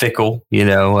fickle,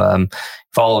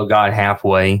 followed God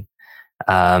halfway.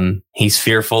 He's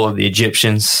fearful of the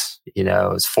Egyptians,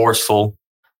 is forceful,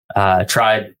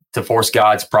 tried to force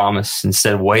God's promise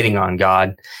instead of waiting on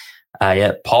God.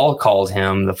 Yet Paul called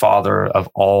him the father of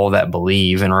all that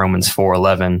believe in Romans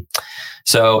 4:11.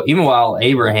 So even while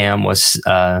Abraham was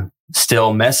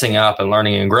still messing up and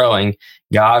learning and growing,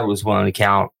 God was willing to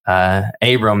count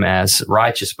Abram as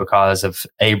righteous because of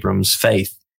Abram's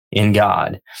faith in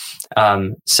God.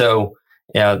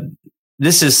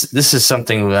 This is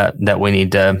something that we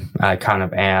need to kind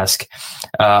of ask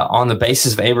on the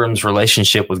basis of Abram's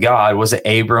relationship with God. Was it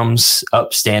Abram's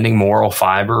upstanding moral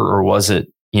fiber, or was it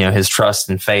his trust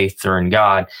and faith are in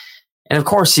God? And of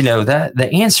course, that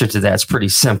the answer to that's pretty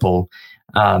simple.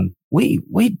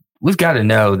 We've got to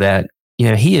know that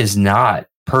he is not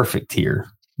perfect here.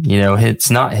 It's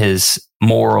not his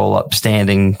moral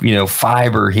upstanding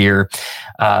fiber here,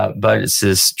 but it's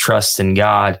his trust in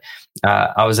God.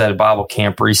 I was at a Bible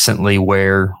camp recently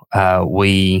where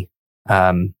we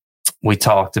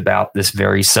talked about this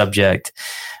very subject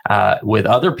with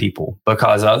other people,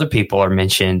 because other people are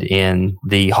mentioned in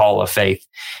the Hall of Faith,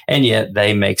 and yet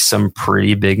they make some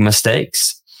pretty big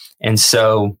mistakes. And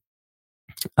so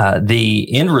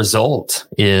the end result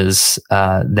is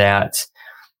that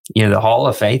the Hall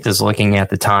of Faith is looking at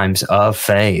the times of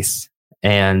faith.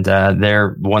 And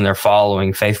when they're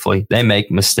following faithfully, they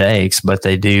make mistakes, but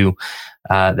they do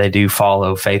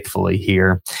follow faithfully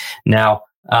here. Now,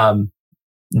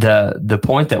 the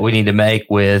point that we need to make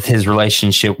with his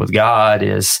relationship with God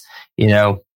is,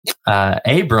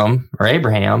 Abraham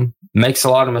makes a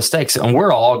lot of mistakes, and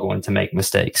we're all going to make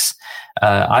mistakes.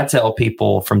 I tell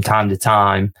people from time to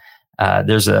time,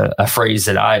 there's a phrase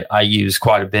that I use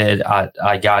quite a bit.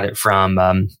 I got it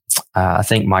from, I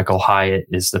think Michael Hyatt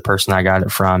is the person I got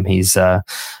it from. He's a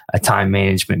time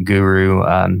management guru,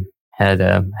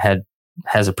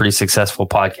 has a pretty successful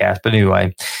podcast. But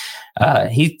anyway, I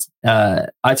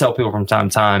tell people from time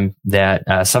to time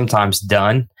that sometimes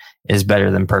done is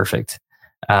better than perfect.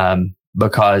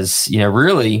 Because,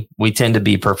 really we tend to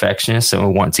be perfectionists and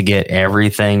we want to get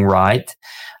everything right.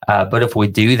 But if we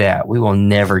do that, we will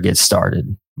never get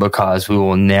started, because we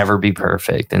will never be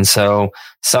perfect. And so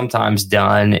sometimes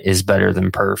done is better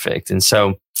than perfect. And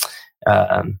so,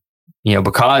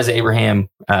 because Abraham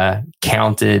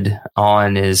counted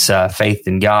on his faith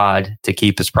in God to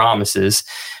keep his promises,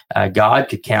 God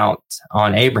could count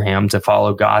on Abraham to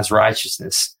follow God's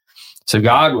righteousness. So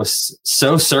God was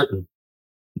so certain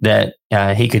that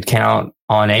he could count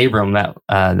on Abram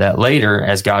that later,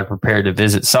 as God prepared to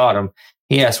visit Sodom,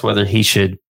 he asked whether he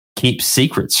should keep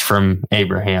secrets from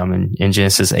Abraham in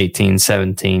Genesis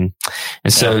 18:17.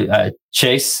 And so,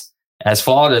 Chase, as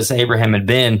flawed as Abraham had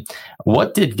been,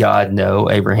 what did God know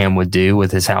Abraham would do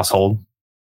with his household?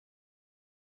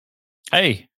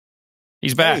 Hey,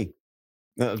 he's back.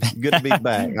 Hey, good to be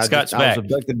back. Scott's I was back.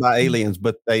 abducted by aliens,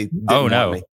 but they didn't no.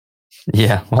 want me.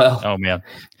 Yeah, well. Oh, man.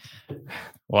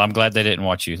 Well, I'm glad they didn't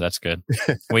watch you. That's good.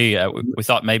 We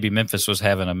thought maybe Memphis was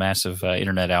having a massive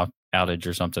internet outage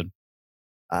or something.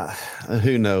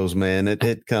 Who knows, man?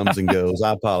 It comes and goes.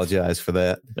 I apologize for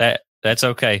that. That's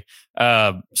okay.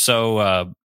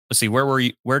 So let's see.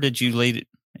 Where did you lead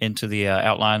into the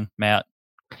outline, Matt?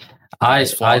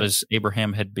 As flawed as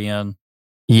Abraham had been.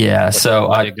 Yeah. So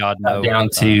I God know down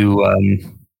to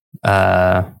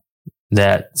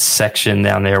that section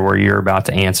down there where you're about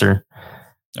to answer.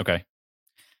 Okay.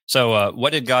 So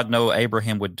what did God know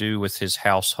Abraham would do with his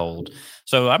household?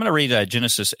 So I'm going to read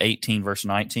Genesis 18, verse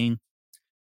 19.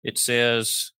 It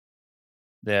says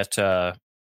that,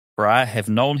 for I have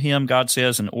known him, God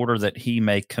says, in order that he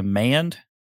may command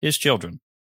his children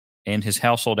and his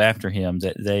household after him,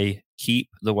 that they keep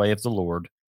the way of the Lord,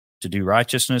 to do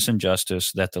righteousness and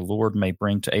justice, that the Lord may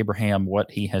bring to Abraham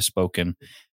what he has spoken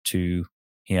to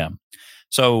him.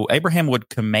 So Abraham would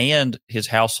command his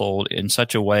household in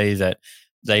such a way that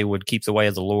they would keep the way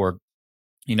of the Lord.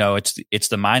 It's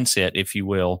the mindset, if you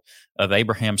will, of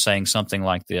Abraham saying something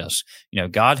like this.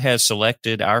 God has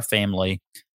selected our family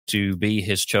to be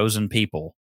his chosen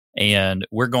people, and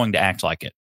we're going to act like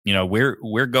it.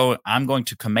 I'm going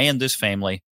to command this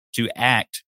family to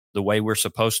act the way we're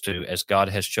supposed to, as God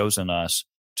has chosen us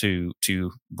to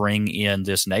bring in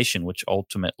this nation, which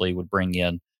ultimately would bring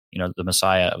in, the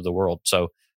Messiah of the world. So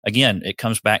again, it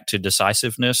comes back to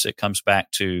decisiveness. It comes back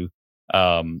to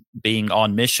being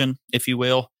on mission, if you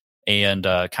will, and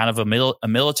kind of a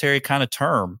military kind of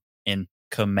term in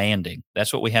commanding.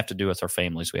 That's what we have to do with our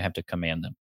families. We have to command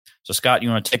them. So, Scott, you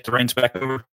want to take the reins back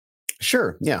over?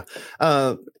 Sure. Yeah.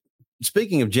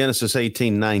 Speaking of Genesis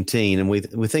 18:19, and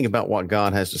we think about what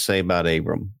God has to say about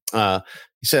Abram,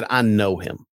 he said, I know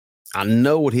him. I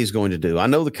know what he's going to do. I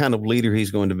know the kind of leader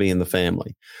he's going to be in the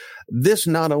family. This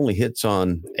not only hits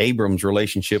on Abram's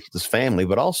relationship with his family,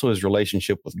 but also his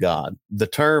relationship with God. The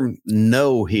term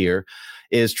know here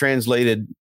is translated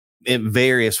in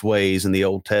various ways in the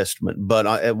Old Testament, but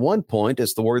at one point,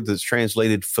 it's the word that's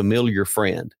translated familiar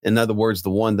friend. In other words, the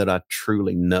one that I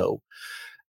truly know.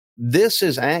 This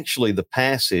is actually the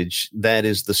passage that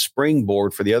is the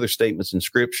springboard for the other statements in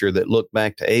Scripture that look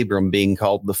back to Abram being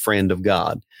called the friend of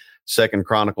God. 2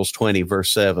 Chronicles 20,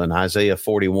 verse 7, Isaiah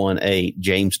 41, 8,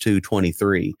 James 2,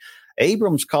 23.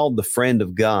 Abram's called the friend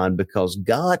of God because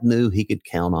God knew he could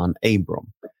count on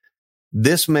Abram.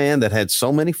 This man that had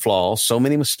so many flaws, so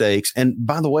many mistakes. And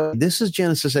by the way, this is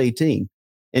Genesis 18.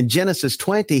 In Genesis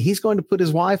 20, he's going to put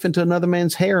his wife into another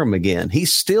man's harem again.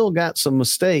 He's still got some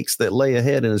mistakes that lay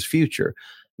ahead in his future.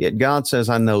 Yet God says,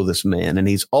 I know this man, and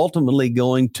he's ultimately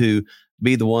going to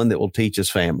be the one that will teach his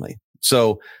family.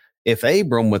 So if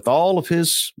Abram, with all of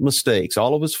his mistakes,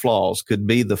 all of his flaws, could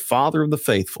be the father of the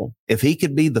faithful, if he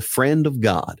could be the friend of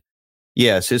God,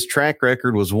 yes, his track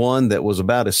record was one that was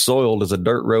about as soiled as a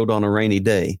dirt road on a rainy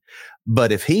day.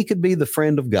 But if he could be the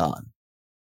friend of God,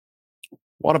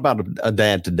 what about a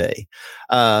dad today?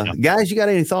 Guys, you got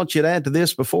any thoughts you'd add to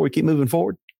this before we keep moving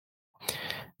forward?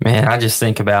 Man, I just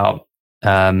think about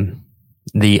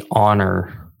the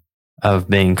honor of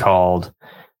being called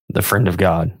the friend of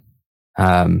God.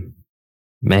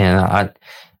 Man,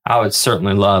 I would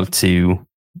certainly love to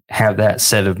have that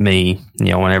said of me,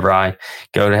 whenever I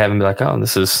go to heaven, be like, oh,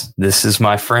 this is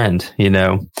my friend,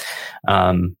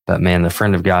 but man, the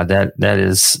friend of God, that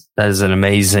is an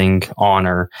amazing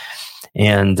honor.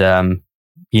 And,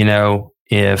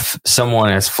 if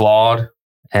someone as flawed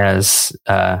as,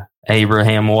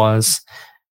 Abraham was,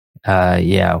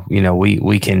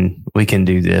 we can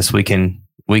do this. We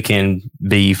can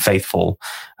be faithful.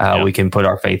 We can put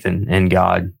our faith in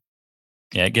God.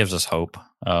 Yeah, it gives us hope.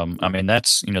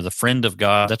 That's, the friend of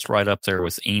God, that's right up there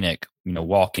with Enoch,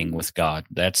 walking with God.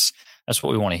 That's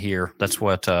what we want to hear. That's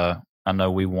what I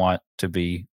know we want to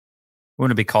be. We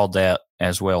want to be called that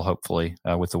as well, hopefully,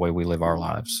 with the way we live our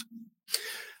lives.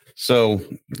 So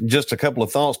just a couple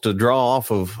of thoughts to draw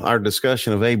off of our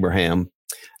discussion of Abraham.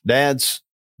 Dads,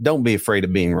 don't be afraid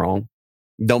of being wrong.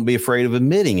 Don't be afraid of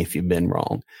admitting if you've been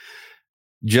wrong.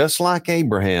 Just like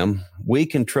Abraham, we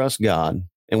can trust God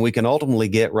and we can ultimately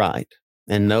get right.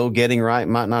 And no, getting right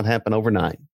might not happen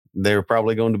overnight. There are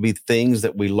probably going to be things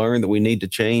that we learn that we need to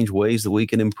change, ways that we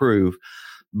can improve.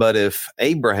 But if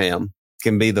Abraham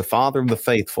can be the father of the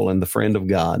faithful and the friend of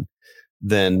God,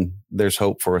 then there's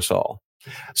hope for us all.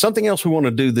 Something else we want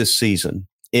to do this season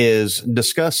is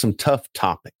discuss some tough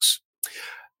topics.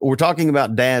 We're talking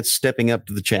about dads stepping up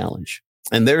to the challenge.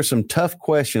 And there are some tough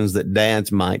questions that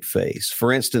dads might face.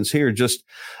 For instance, here are just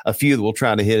a few that we'll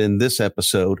try to hit in this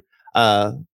episode.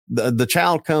 The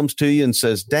child comes to you and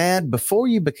says, Dad, before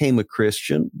you became a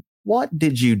Christian, what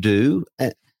did you do?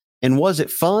 And was it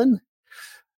fun?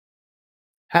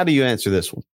 How do you answer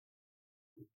this one?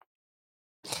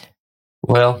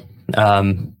 Well,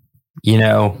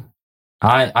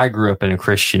 I grew up in a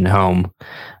Christian home,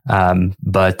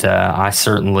 but I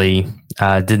certainly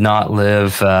did not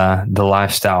live the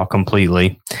lifestyle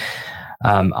completely.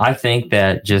 I think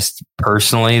that just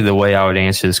personally, the way I would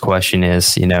answer this question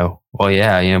is,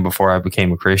 before I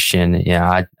became a Christian,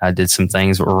 I did some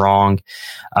things that were wrong.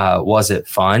 Was it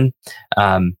fun?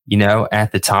 At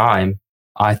the time,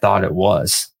 I thought it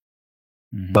was.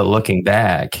 Mm-hmm. But looking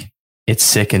back, it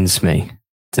sickens me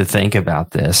to think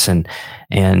about this.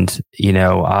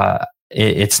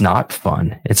 It's not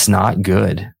fun. It's not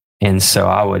good. And so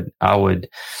I would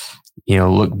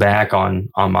look back on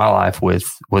my life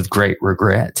with great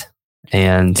regret.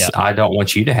 And I don't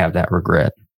want you to have that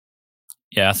regret.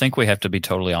 Yeah, I think we have to be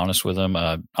totally honest with them.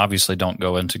 Obviously, don't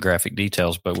go into graphic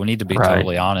details, but we need to be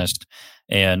totally honest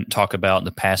and talk about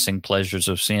the passing pleasures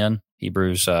of sin.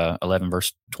 Hebrews 11,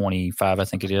 verse 25, I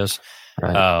think it is.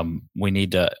 Right. We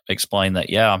need to explain that,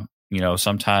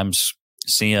 sometimes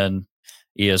sin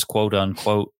is quote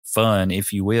unquote fun,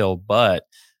 if you will, but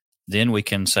then we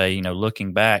can say,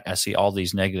 looking back, I see all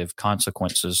these negative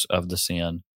consequences of the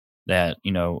sin that,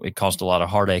 it caused a lot of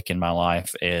heartache in my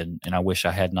life. And I wish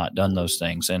I had not done those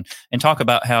things, and talk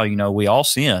about how, we all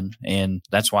sin, and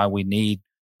that's why we need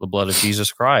the blood of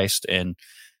Jesus Christ. And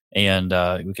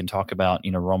we can talk about,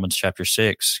 Romans chapter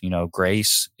 6,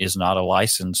 grace is not a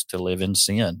license to live in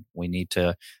sin. We need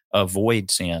to avoid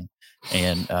sin.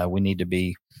 And we need to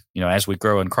be, as we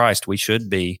grow in Christ, we should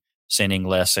be sinning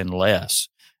less and less.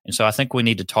 And so I think we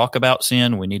need to talk about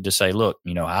sin. We need to say, look,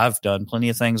 I've done plenty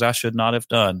of things I should not have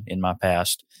done in my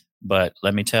past. But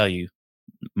let me tell you,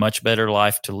 much better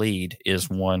life to lead is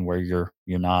one where you're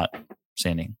not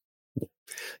sinning.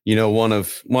 One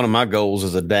of my goals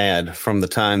as a dad from the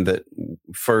time that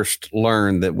first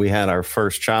learned that we had our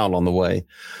first child on the way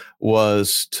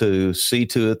was to see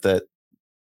to it that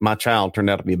my child turned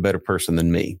out to be a better person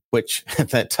than me, which at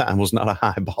that time was not a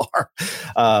high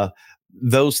bar.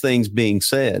 Those things being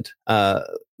said,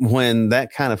 when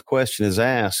that kind of question is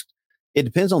asked, it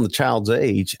depends on the child's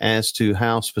age as to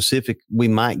how specific we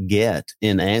might get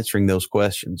in answering those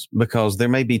questions, because there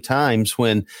may be times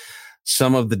when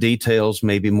some of the details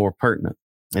may be more pertinent.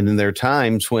 And then there are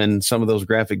times when some of those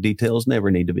graphic details never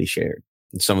need to be shared.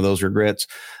 And some of those regrets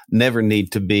never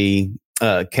need to be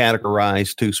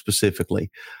categorized too specifically.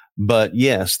 But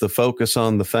yes, the focus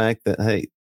on the fact that, hey,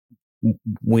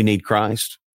 we need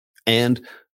Christ and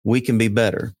we can be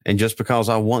better. And just because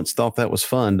I once thought that was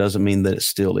fun doesn't mean that it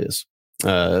still is.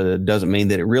 Doesn't mean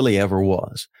that it really ever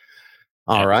was.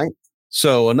 All right.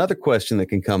 So another question that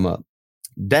can come up.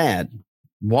 Dad,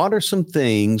 what are some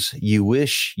things you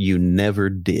wish you never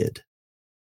did?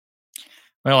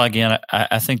 Well, again,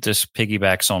 I think this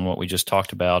piggybacks on what we just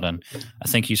talked about. And I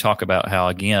think you talk about how,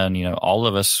 again, all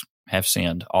of us have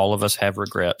sinned. All of us have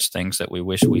regrets, things that we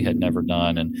wish we had never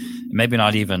done. And maybe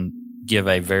not even give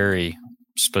a very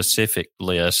specific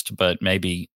list, but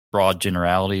maybe broad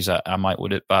generalities I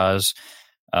would advise.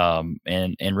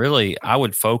 And really, I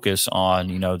would focus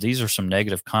on, these are some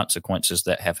negative consequences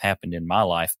that have happened in my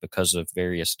life because of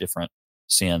various different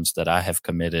sins that I have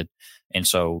committed. And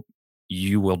so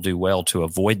you will do well to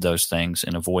avoid those things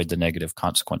and avoid the negative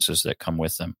consequences that come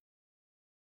with them.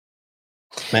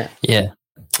 Matt? Yeah.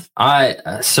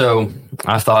 I've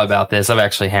thought about this. I've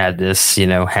actually had this,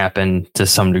 happen to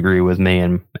some degree with me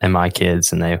and my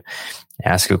kids, and they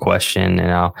ask a question,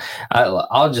 and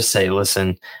I'll just say,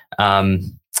 listen, look,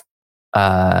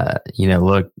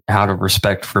 out of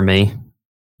respect for me,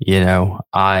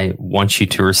 I want you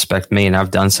to respect me, and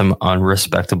I've done some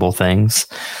unrespectable things.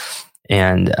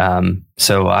 And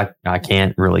so I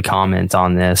can't really comment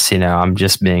on this, I'm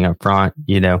just being upfront,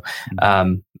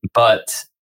 but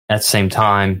at the same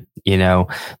time,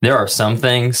 there are some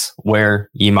things where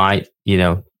you might,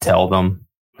 tell them,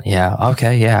 Yeah.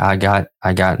 Okay. Yeah. I got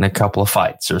in a couple of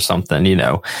fights or something,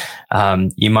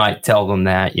 you might tell them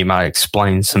that. You might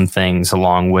explain some things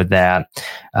along with that.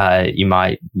 You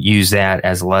might use that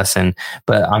as a lesson,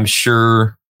 but I'm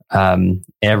sure,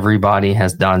 everybody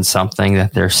has done something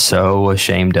that they're so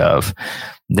ashamed of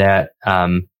that,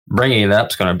 bringing it up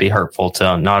is going to be hurtful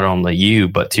to not only you,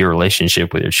 but to your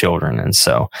relationship with your children. And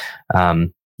so, I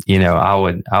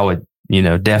would,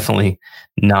 definitely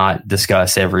not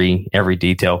discuss every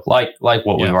detail like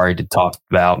what we've already talked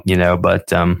about,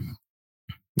 but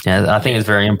I think it's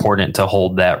very important to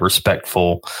hold that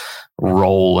respectful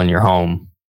role in your home.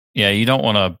 Yeah, you don't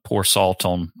want to pour salt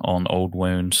on old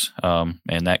wounds,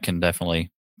 and that can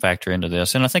definitely factor into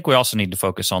this. And I think we also need to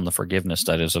focus on the forgiveness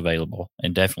that is available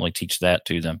and definitely teach that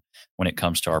to them when it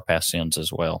comes to our past sins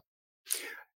as well.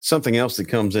 Something else that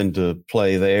comes into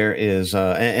play there is,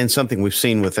 and something we've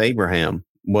seen with Abraham,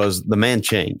 was the man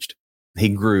changed. He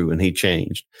grew and he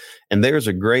changed. And there's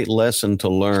a great lesson to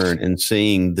learn in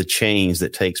seeing the change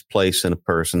that takes place in a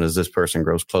person as this person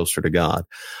grows closer to God.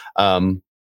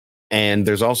 And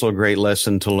there's also a great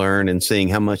lesson to learn in seeing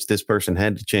how much this person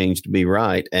had to change to be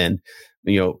right. And,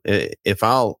 if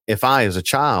I as a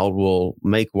child will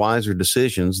make wiser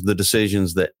decisions, the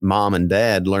decisions that mom and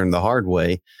dad learned the hard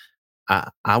way,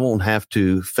 I won't have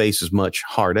to face as much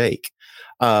heartache.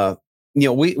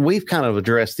 We've kind of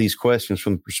addressed these questions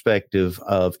from the perspective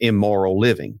of immoral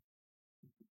living.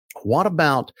 What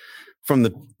about from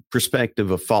the perspective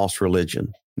of false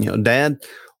religion? Dad,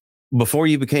 before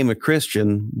you became a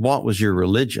Christian, what was your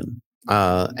religion?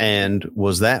 And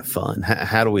was that fun?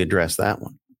 How do we address that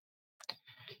one?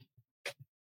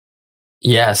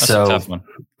 Yeah. That's a tough one.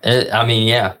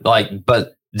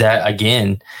 But that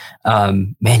again,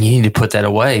 man, you need to put that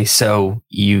away. So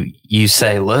you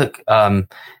say, look,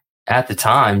 at the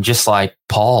time, just like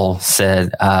Paul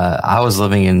said, I was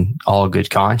living in all good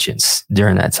conscience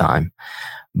during that time,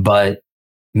 but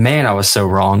man, I was so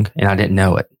wrong and I didn't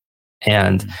know it.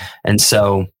 And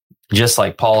so just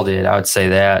like Paul did, I would say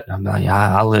that I'm like,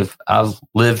 I've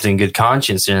lived in good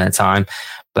conscience during that time,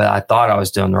 but I thought I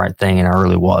was doing the right thing and I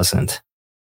really wasn't.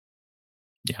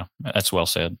 Yeah, that's well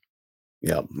said.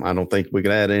 Yeah, I don't think we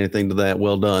could add anything to that.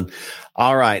 Well done.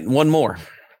 All right, one more.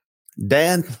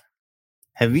 Dad,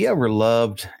 have you ever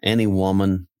loved any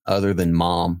woman other than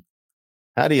mom?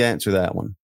 How do you answer that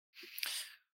one?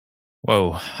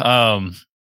 Whoa.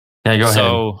 Yeah, go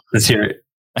ahead. Let's hear it.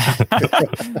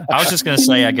 I was just going to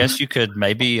say, I guess you could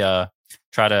maybe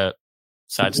try to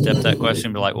sidestep that question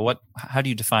and be like, well, how do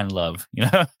you define love?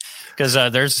 Because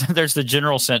there's the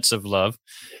general sense of love,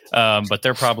 but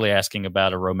they're probably asking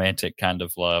about a romantic kind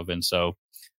of love. And so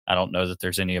I don't know that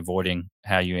there's any avoiding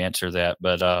how you answer that.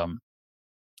 But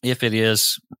if it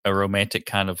is a romantic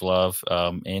kind of love,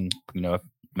 and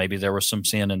maybe there was some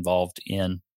sin involved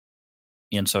in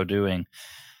so doing,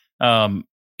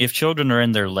 if children are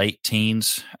in their late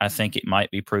teens, I think it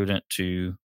might be prudent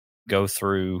to go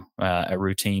through a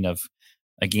routine of,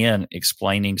 again,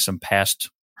 explaining some past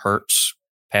hurts,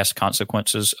 past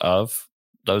consequences of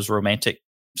those romantic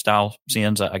style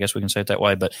sins. I guess we can say it that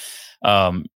way. But,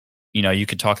 you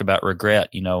could talk about regret.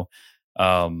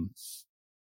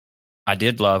 I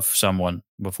did love someone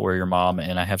before your mom,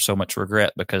 and I have so much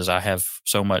regret because I have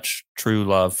so much true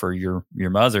love for your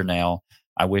mother now.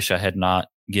 I wish I had not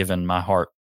given my heart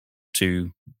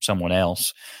to someone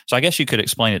else. So I guess you could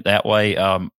explain it that way.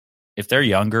 If they're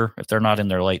younger, if they're not in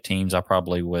their late teens, I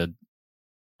probably would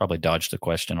dodge the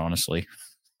question, honestly.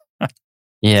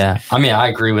 Yeah. I mean, I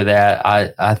agree with that.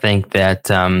 I think that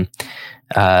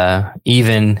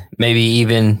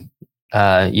even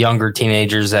younger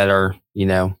teenagers that are,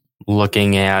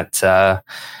 looking at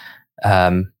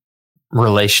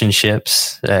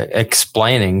relationships,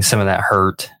 explaining some of that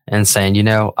hurt and saying,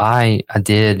 I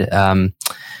did,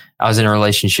 I was in a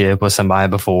relationship with somebody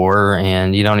before,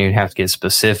 and you don't even have to get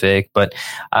specific, but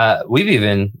we've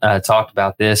even talked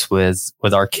about this with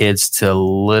our kids to a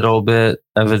little bit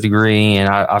of a degree. And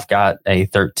I've got a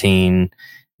 13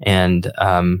 and,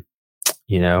 or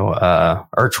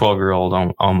 12-year-old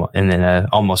and then an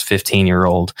almost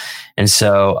 15-year-old. And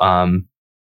so,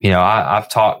 I've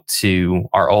talked to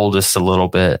our oldest a little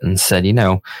bit and said,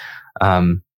 it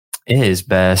is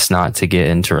best not to get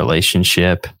into a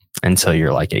relationship until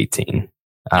you're like 18,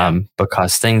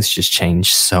 because things just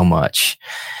change so much.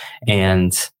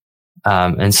 And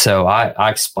so I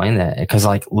explain that because,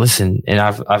 like, listen, and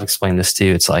I've explained this too.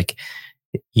 It's like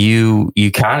you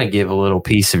kind of give a little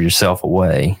piece of yourself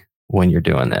away when you're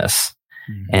doing this.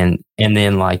 Mm-hmm. And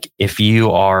then, like, if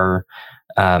you are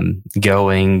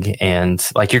going,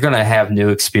 and like you're going to have new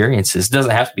experiences. It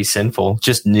doesn't have to be sinful,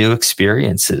 just new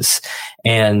experiences.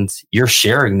 And you're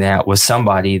sharing that with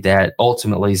somebody that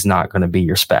ultimately is not going to be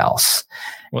your spouse.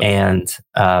 What? And,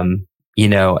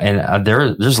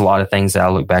 there's a lot of things that I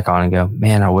look back on and go,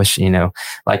 man, I wish,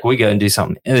 like we go and do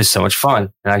something. It was so much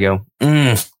fun. And I go,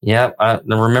 yeah, I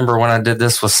remember when I did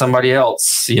this with somebody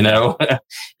else,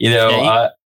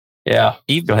 Yeah.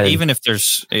 Even if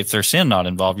there's sin not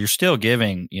involved, you're still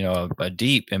giving, a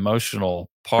deep emotional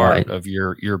part of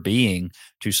your being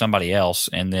to somebody else.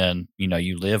 And then,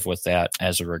 you live with that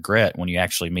as a regret when you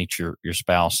actually meet your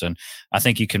spouse. And I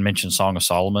think you can mention Song of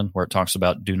Solomon, where it talks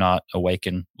about do not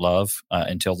awaken love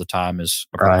until the time is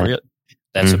appropriate. Right.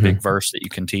 That's a big verse that you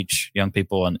can teach young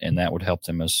people, and that would help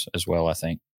them as well, I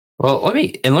think. Well, let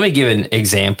me give an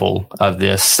example of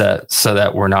this so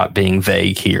that we're not being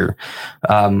vague here.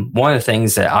 One of the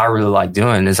things that I really like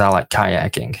doing is I like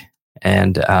kayaking,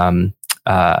 and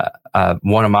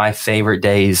one of my favorite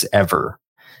days ever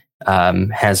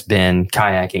has been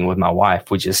kayaking with my wife.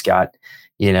 We just got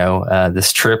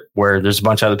this trip where there's a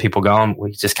bunch of other people going.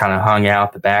 We just kind of hung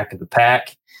out the back of the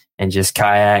pack and just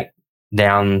kayak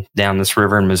down this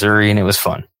river in Missouri, and it was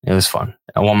fun. It was fun.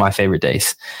 One of my favorite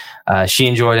days. She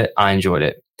enjoyed it. I enjoyed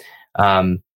it.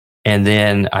 And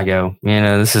then I go,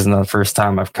 this isn't the first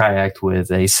time I've kayaked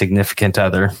with a significant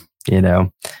other.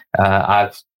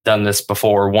 I've done this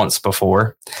once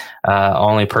before.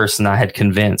 Only person I had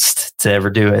convinced to ever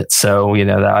do it. So,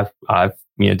 that I've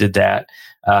did that.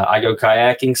 I go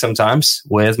kayaking sometimes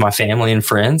with my family and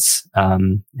friends,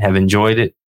 have enjoyed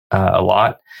it a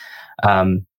lot.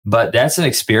 But that's an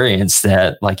experience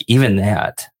that, like, even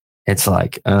that, it's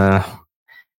like,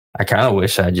 I kind of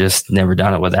wish I just never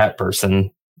done it with that person,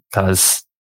 because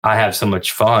I have so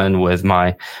much fun with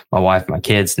my wife, my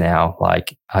kids now.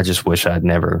 Like, I just wish I'd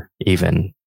never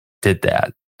even did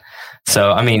that.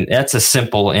 So, I mean, that's a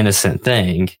simple, innocent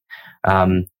thing.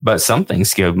 But some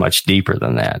things go much deeper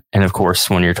than that. And of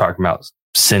course, when you're talking about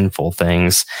sinful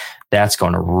things, that's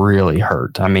going to really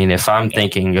hurt. I mean, if I'm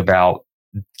thinking about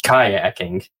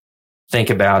kayaking, think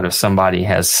about if somebody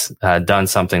has done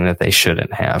something that they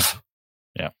shouldn't have.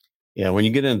 Yeah, when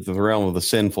you get into the realm of the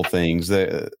sinful things,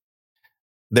 there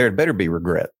had better be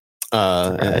regret.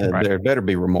 Right. There had better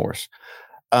be remorse.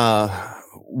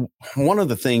 One of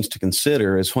the things to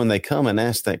consider is when they come and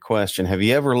ask that question, have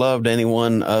you ever loved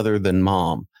anyone other than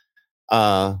mom?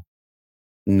 Not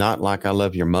like I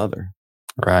love your mother.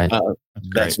 Right.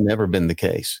 That's never been the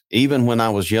case. Even when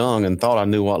I was young and thought I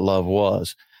knew what love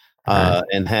was,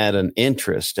 and had an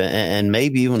interest and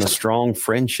maybe even a strong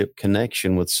friendship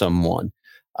connection with someone,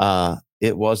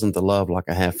 it wasn't the love like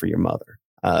I have for your mother.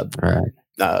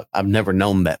 I've never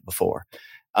known that before.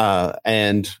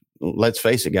 And let's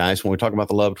face it, guys, when we talk about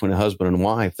the love between a husband and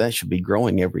wife, that should be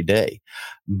growing every day.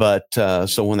 But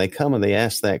so when they come and they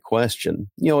ask that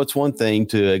question, it's one thing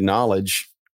to acknowledge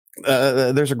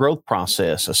there's a growth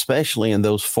process, especially in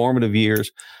those formative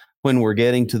years when we're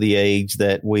getting to the age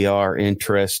that we are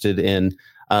interested in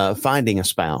finding a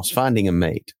spouse, finding a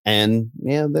mate. And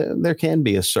there can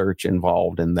be a search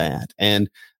involved in that. And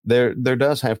there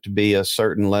does have to be a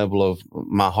certain level of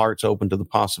my heart's open to the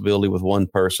possibility with one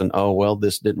person. Oh, well,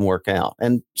 this didn't work out.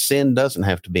 And sin doesn't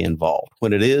have to be involved.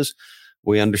 When it is,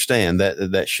 we understand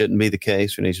that shouldn't be the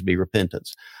case. There needs to be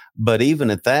repentance. But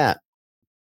even at that,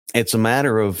 it's a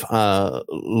matter of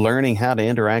learning how to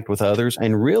interact with others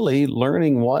and really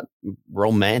learning what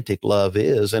romantic love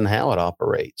is and how it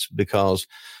operates, because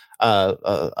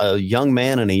a young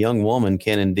man and a young woman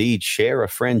can indeed share a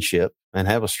friendship and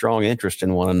have a strong interest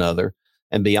in one another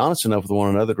and be honest enough with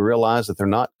one another to realize that they're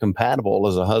not compatible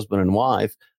as a husband and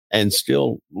wife, and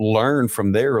still learn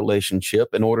from their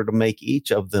relationship in order to make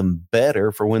each of them better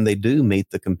for when they do meet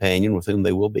the companion with whom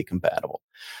they will be compatible.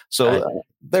 So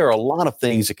there are a lot of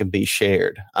things that can be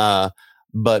shared,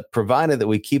 but provided that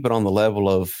we keep it on the level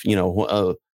of,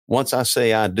 once I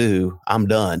say I do, I'm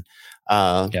done.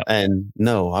 And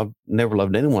no, I've never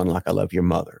loved anyone like I love your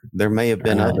mother. There may have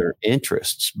been other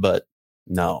interests, but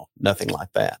no, nothing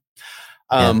like that.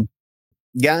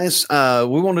 Guys,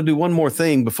 we want to do one more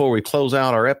thing before we close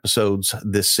out our episodes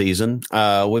this season.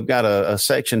 We've got a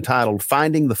section titled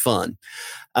Finding the Fun.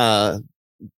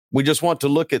 We just want to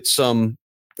look at some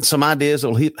ideas that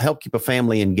will help keep a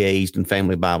family engaged in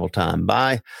family Bible time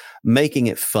by making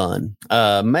it fun.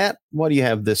 Matt, what do you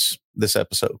have this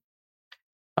episode?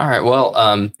 All right.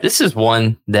 Well, this is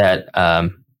one that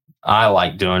I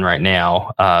like doing right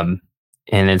now.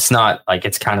 And it's not like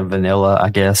it's kind of vanilla, I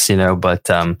guess, but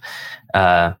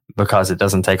because it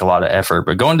doesn't take a lot of effort.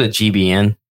 But going to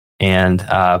GBN, and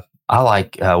I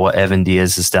like what Evan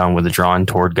Diaz has done with the Drawn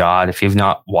Toward God. If you've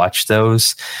not watched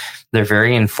those, they're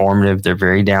very informative. They're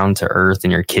very down to earth,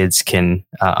 and your kids can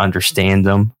understand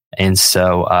them. And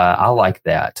so I like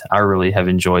that. I really have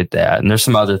enjoyed that. And there's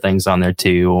some other things on there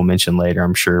too we'll mention later,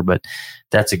 I'm sure, but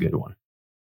that's a good one.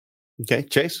 Okay,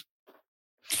 Chase?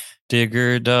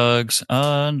 Digger Doug's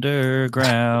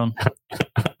Underground.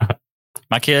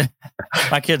 My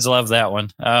kids love that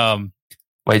one.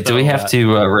 Wait, do we have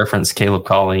to reference Caleb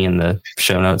Colley in the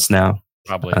show notes now?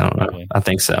 Probably. I don't know. I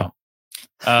think so.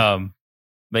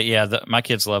 But yeah, my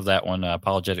kids love that one.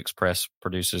 Apologetics Press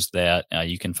produces that.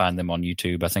 You can find them on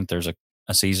YouTube. I think there's a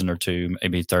season or two,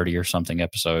 maybe 30 or something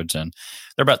episodes, and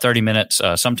they're about 30 minutes.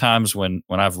 Sometimes when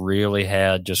I've really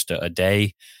had just a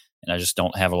day and I just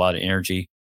don't have a lot of energy,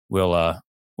 we'll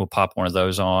pop one of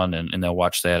those on and they'll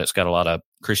watch that. It's got a lot of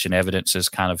Christian evidences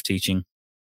kind of teaching,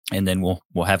 and then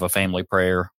we'll have a family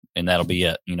prayer, and that'll be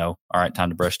it. All right, time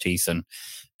to brush teeth and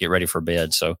get ready for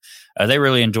bed. So they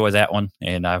really enjoy that one,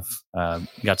 and I've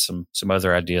got some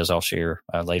other ideas I'll share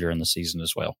later in the season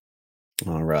as well.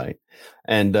 All right.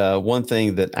 And one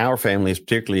thing that our family has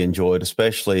particularly enjoyed,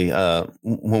 especially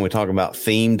when we talk about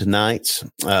themed nights,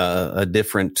 a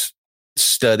different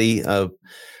study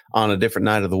on a different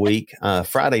night of the week,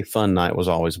 Friday fun night was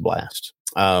always a blast.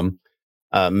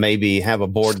 Maybe have a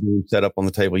board game set up on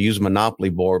the table, use a Monopoly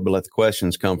board, but let the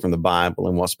questions come from the Bible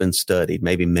and what's been studied,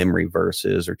 maybe memory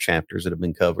verses or chapters that have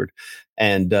been covered.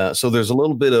 And so there's a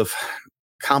little bit of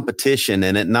competition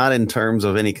in it, not in terms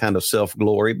of any kind of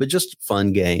self-glory, but just a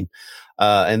fun game.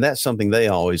 And that's something they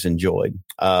always enjoyed.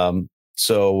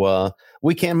 So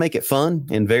we can make it fun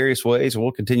in various ways.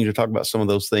 We'll continue to talk about some of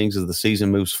those things as the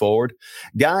season moves forward.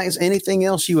 Guys, anything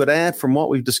else you would add from what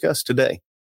we've discussed today?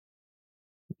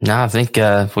 No, I think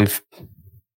we've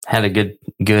had a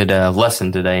good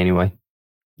lesson today anyway.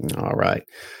 All right.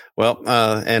 Well,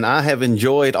 and I have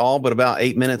enjoyed all but about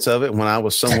 8 minutes of it when I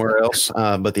was somewhere else,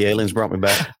 but the aliens brought me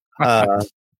back.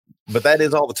 But that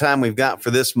is all the time we've got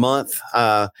for this month.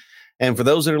 And for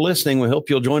those that are listening, we hope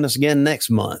you'll join us again next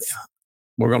month.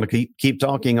 We're going to keep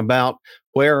talking about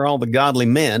where are all the godly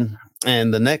men.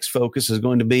 And the next focus is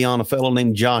going to be on a fellow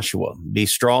named Joshua. Be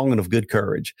strong and of good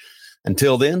courage.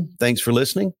 Until then, thanks for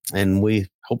listening, and we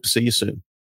hope to see you soon.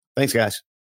 Thanks, guys.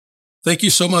 Thank you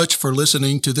so much for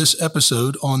listening to this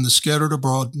episode on the Scattered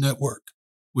Abroad Network.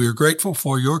 We are grateful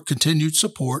for your continued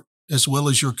support as well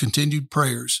as your continued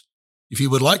prayers. If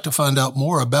you would like to find out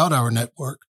more about our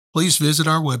network, please visit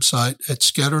our website at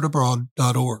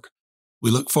scatteredabroad.org.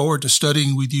 We look forward to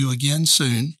studying with you again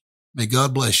soon. May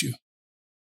God bless you.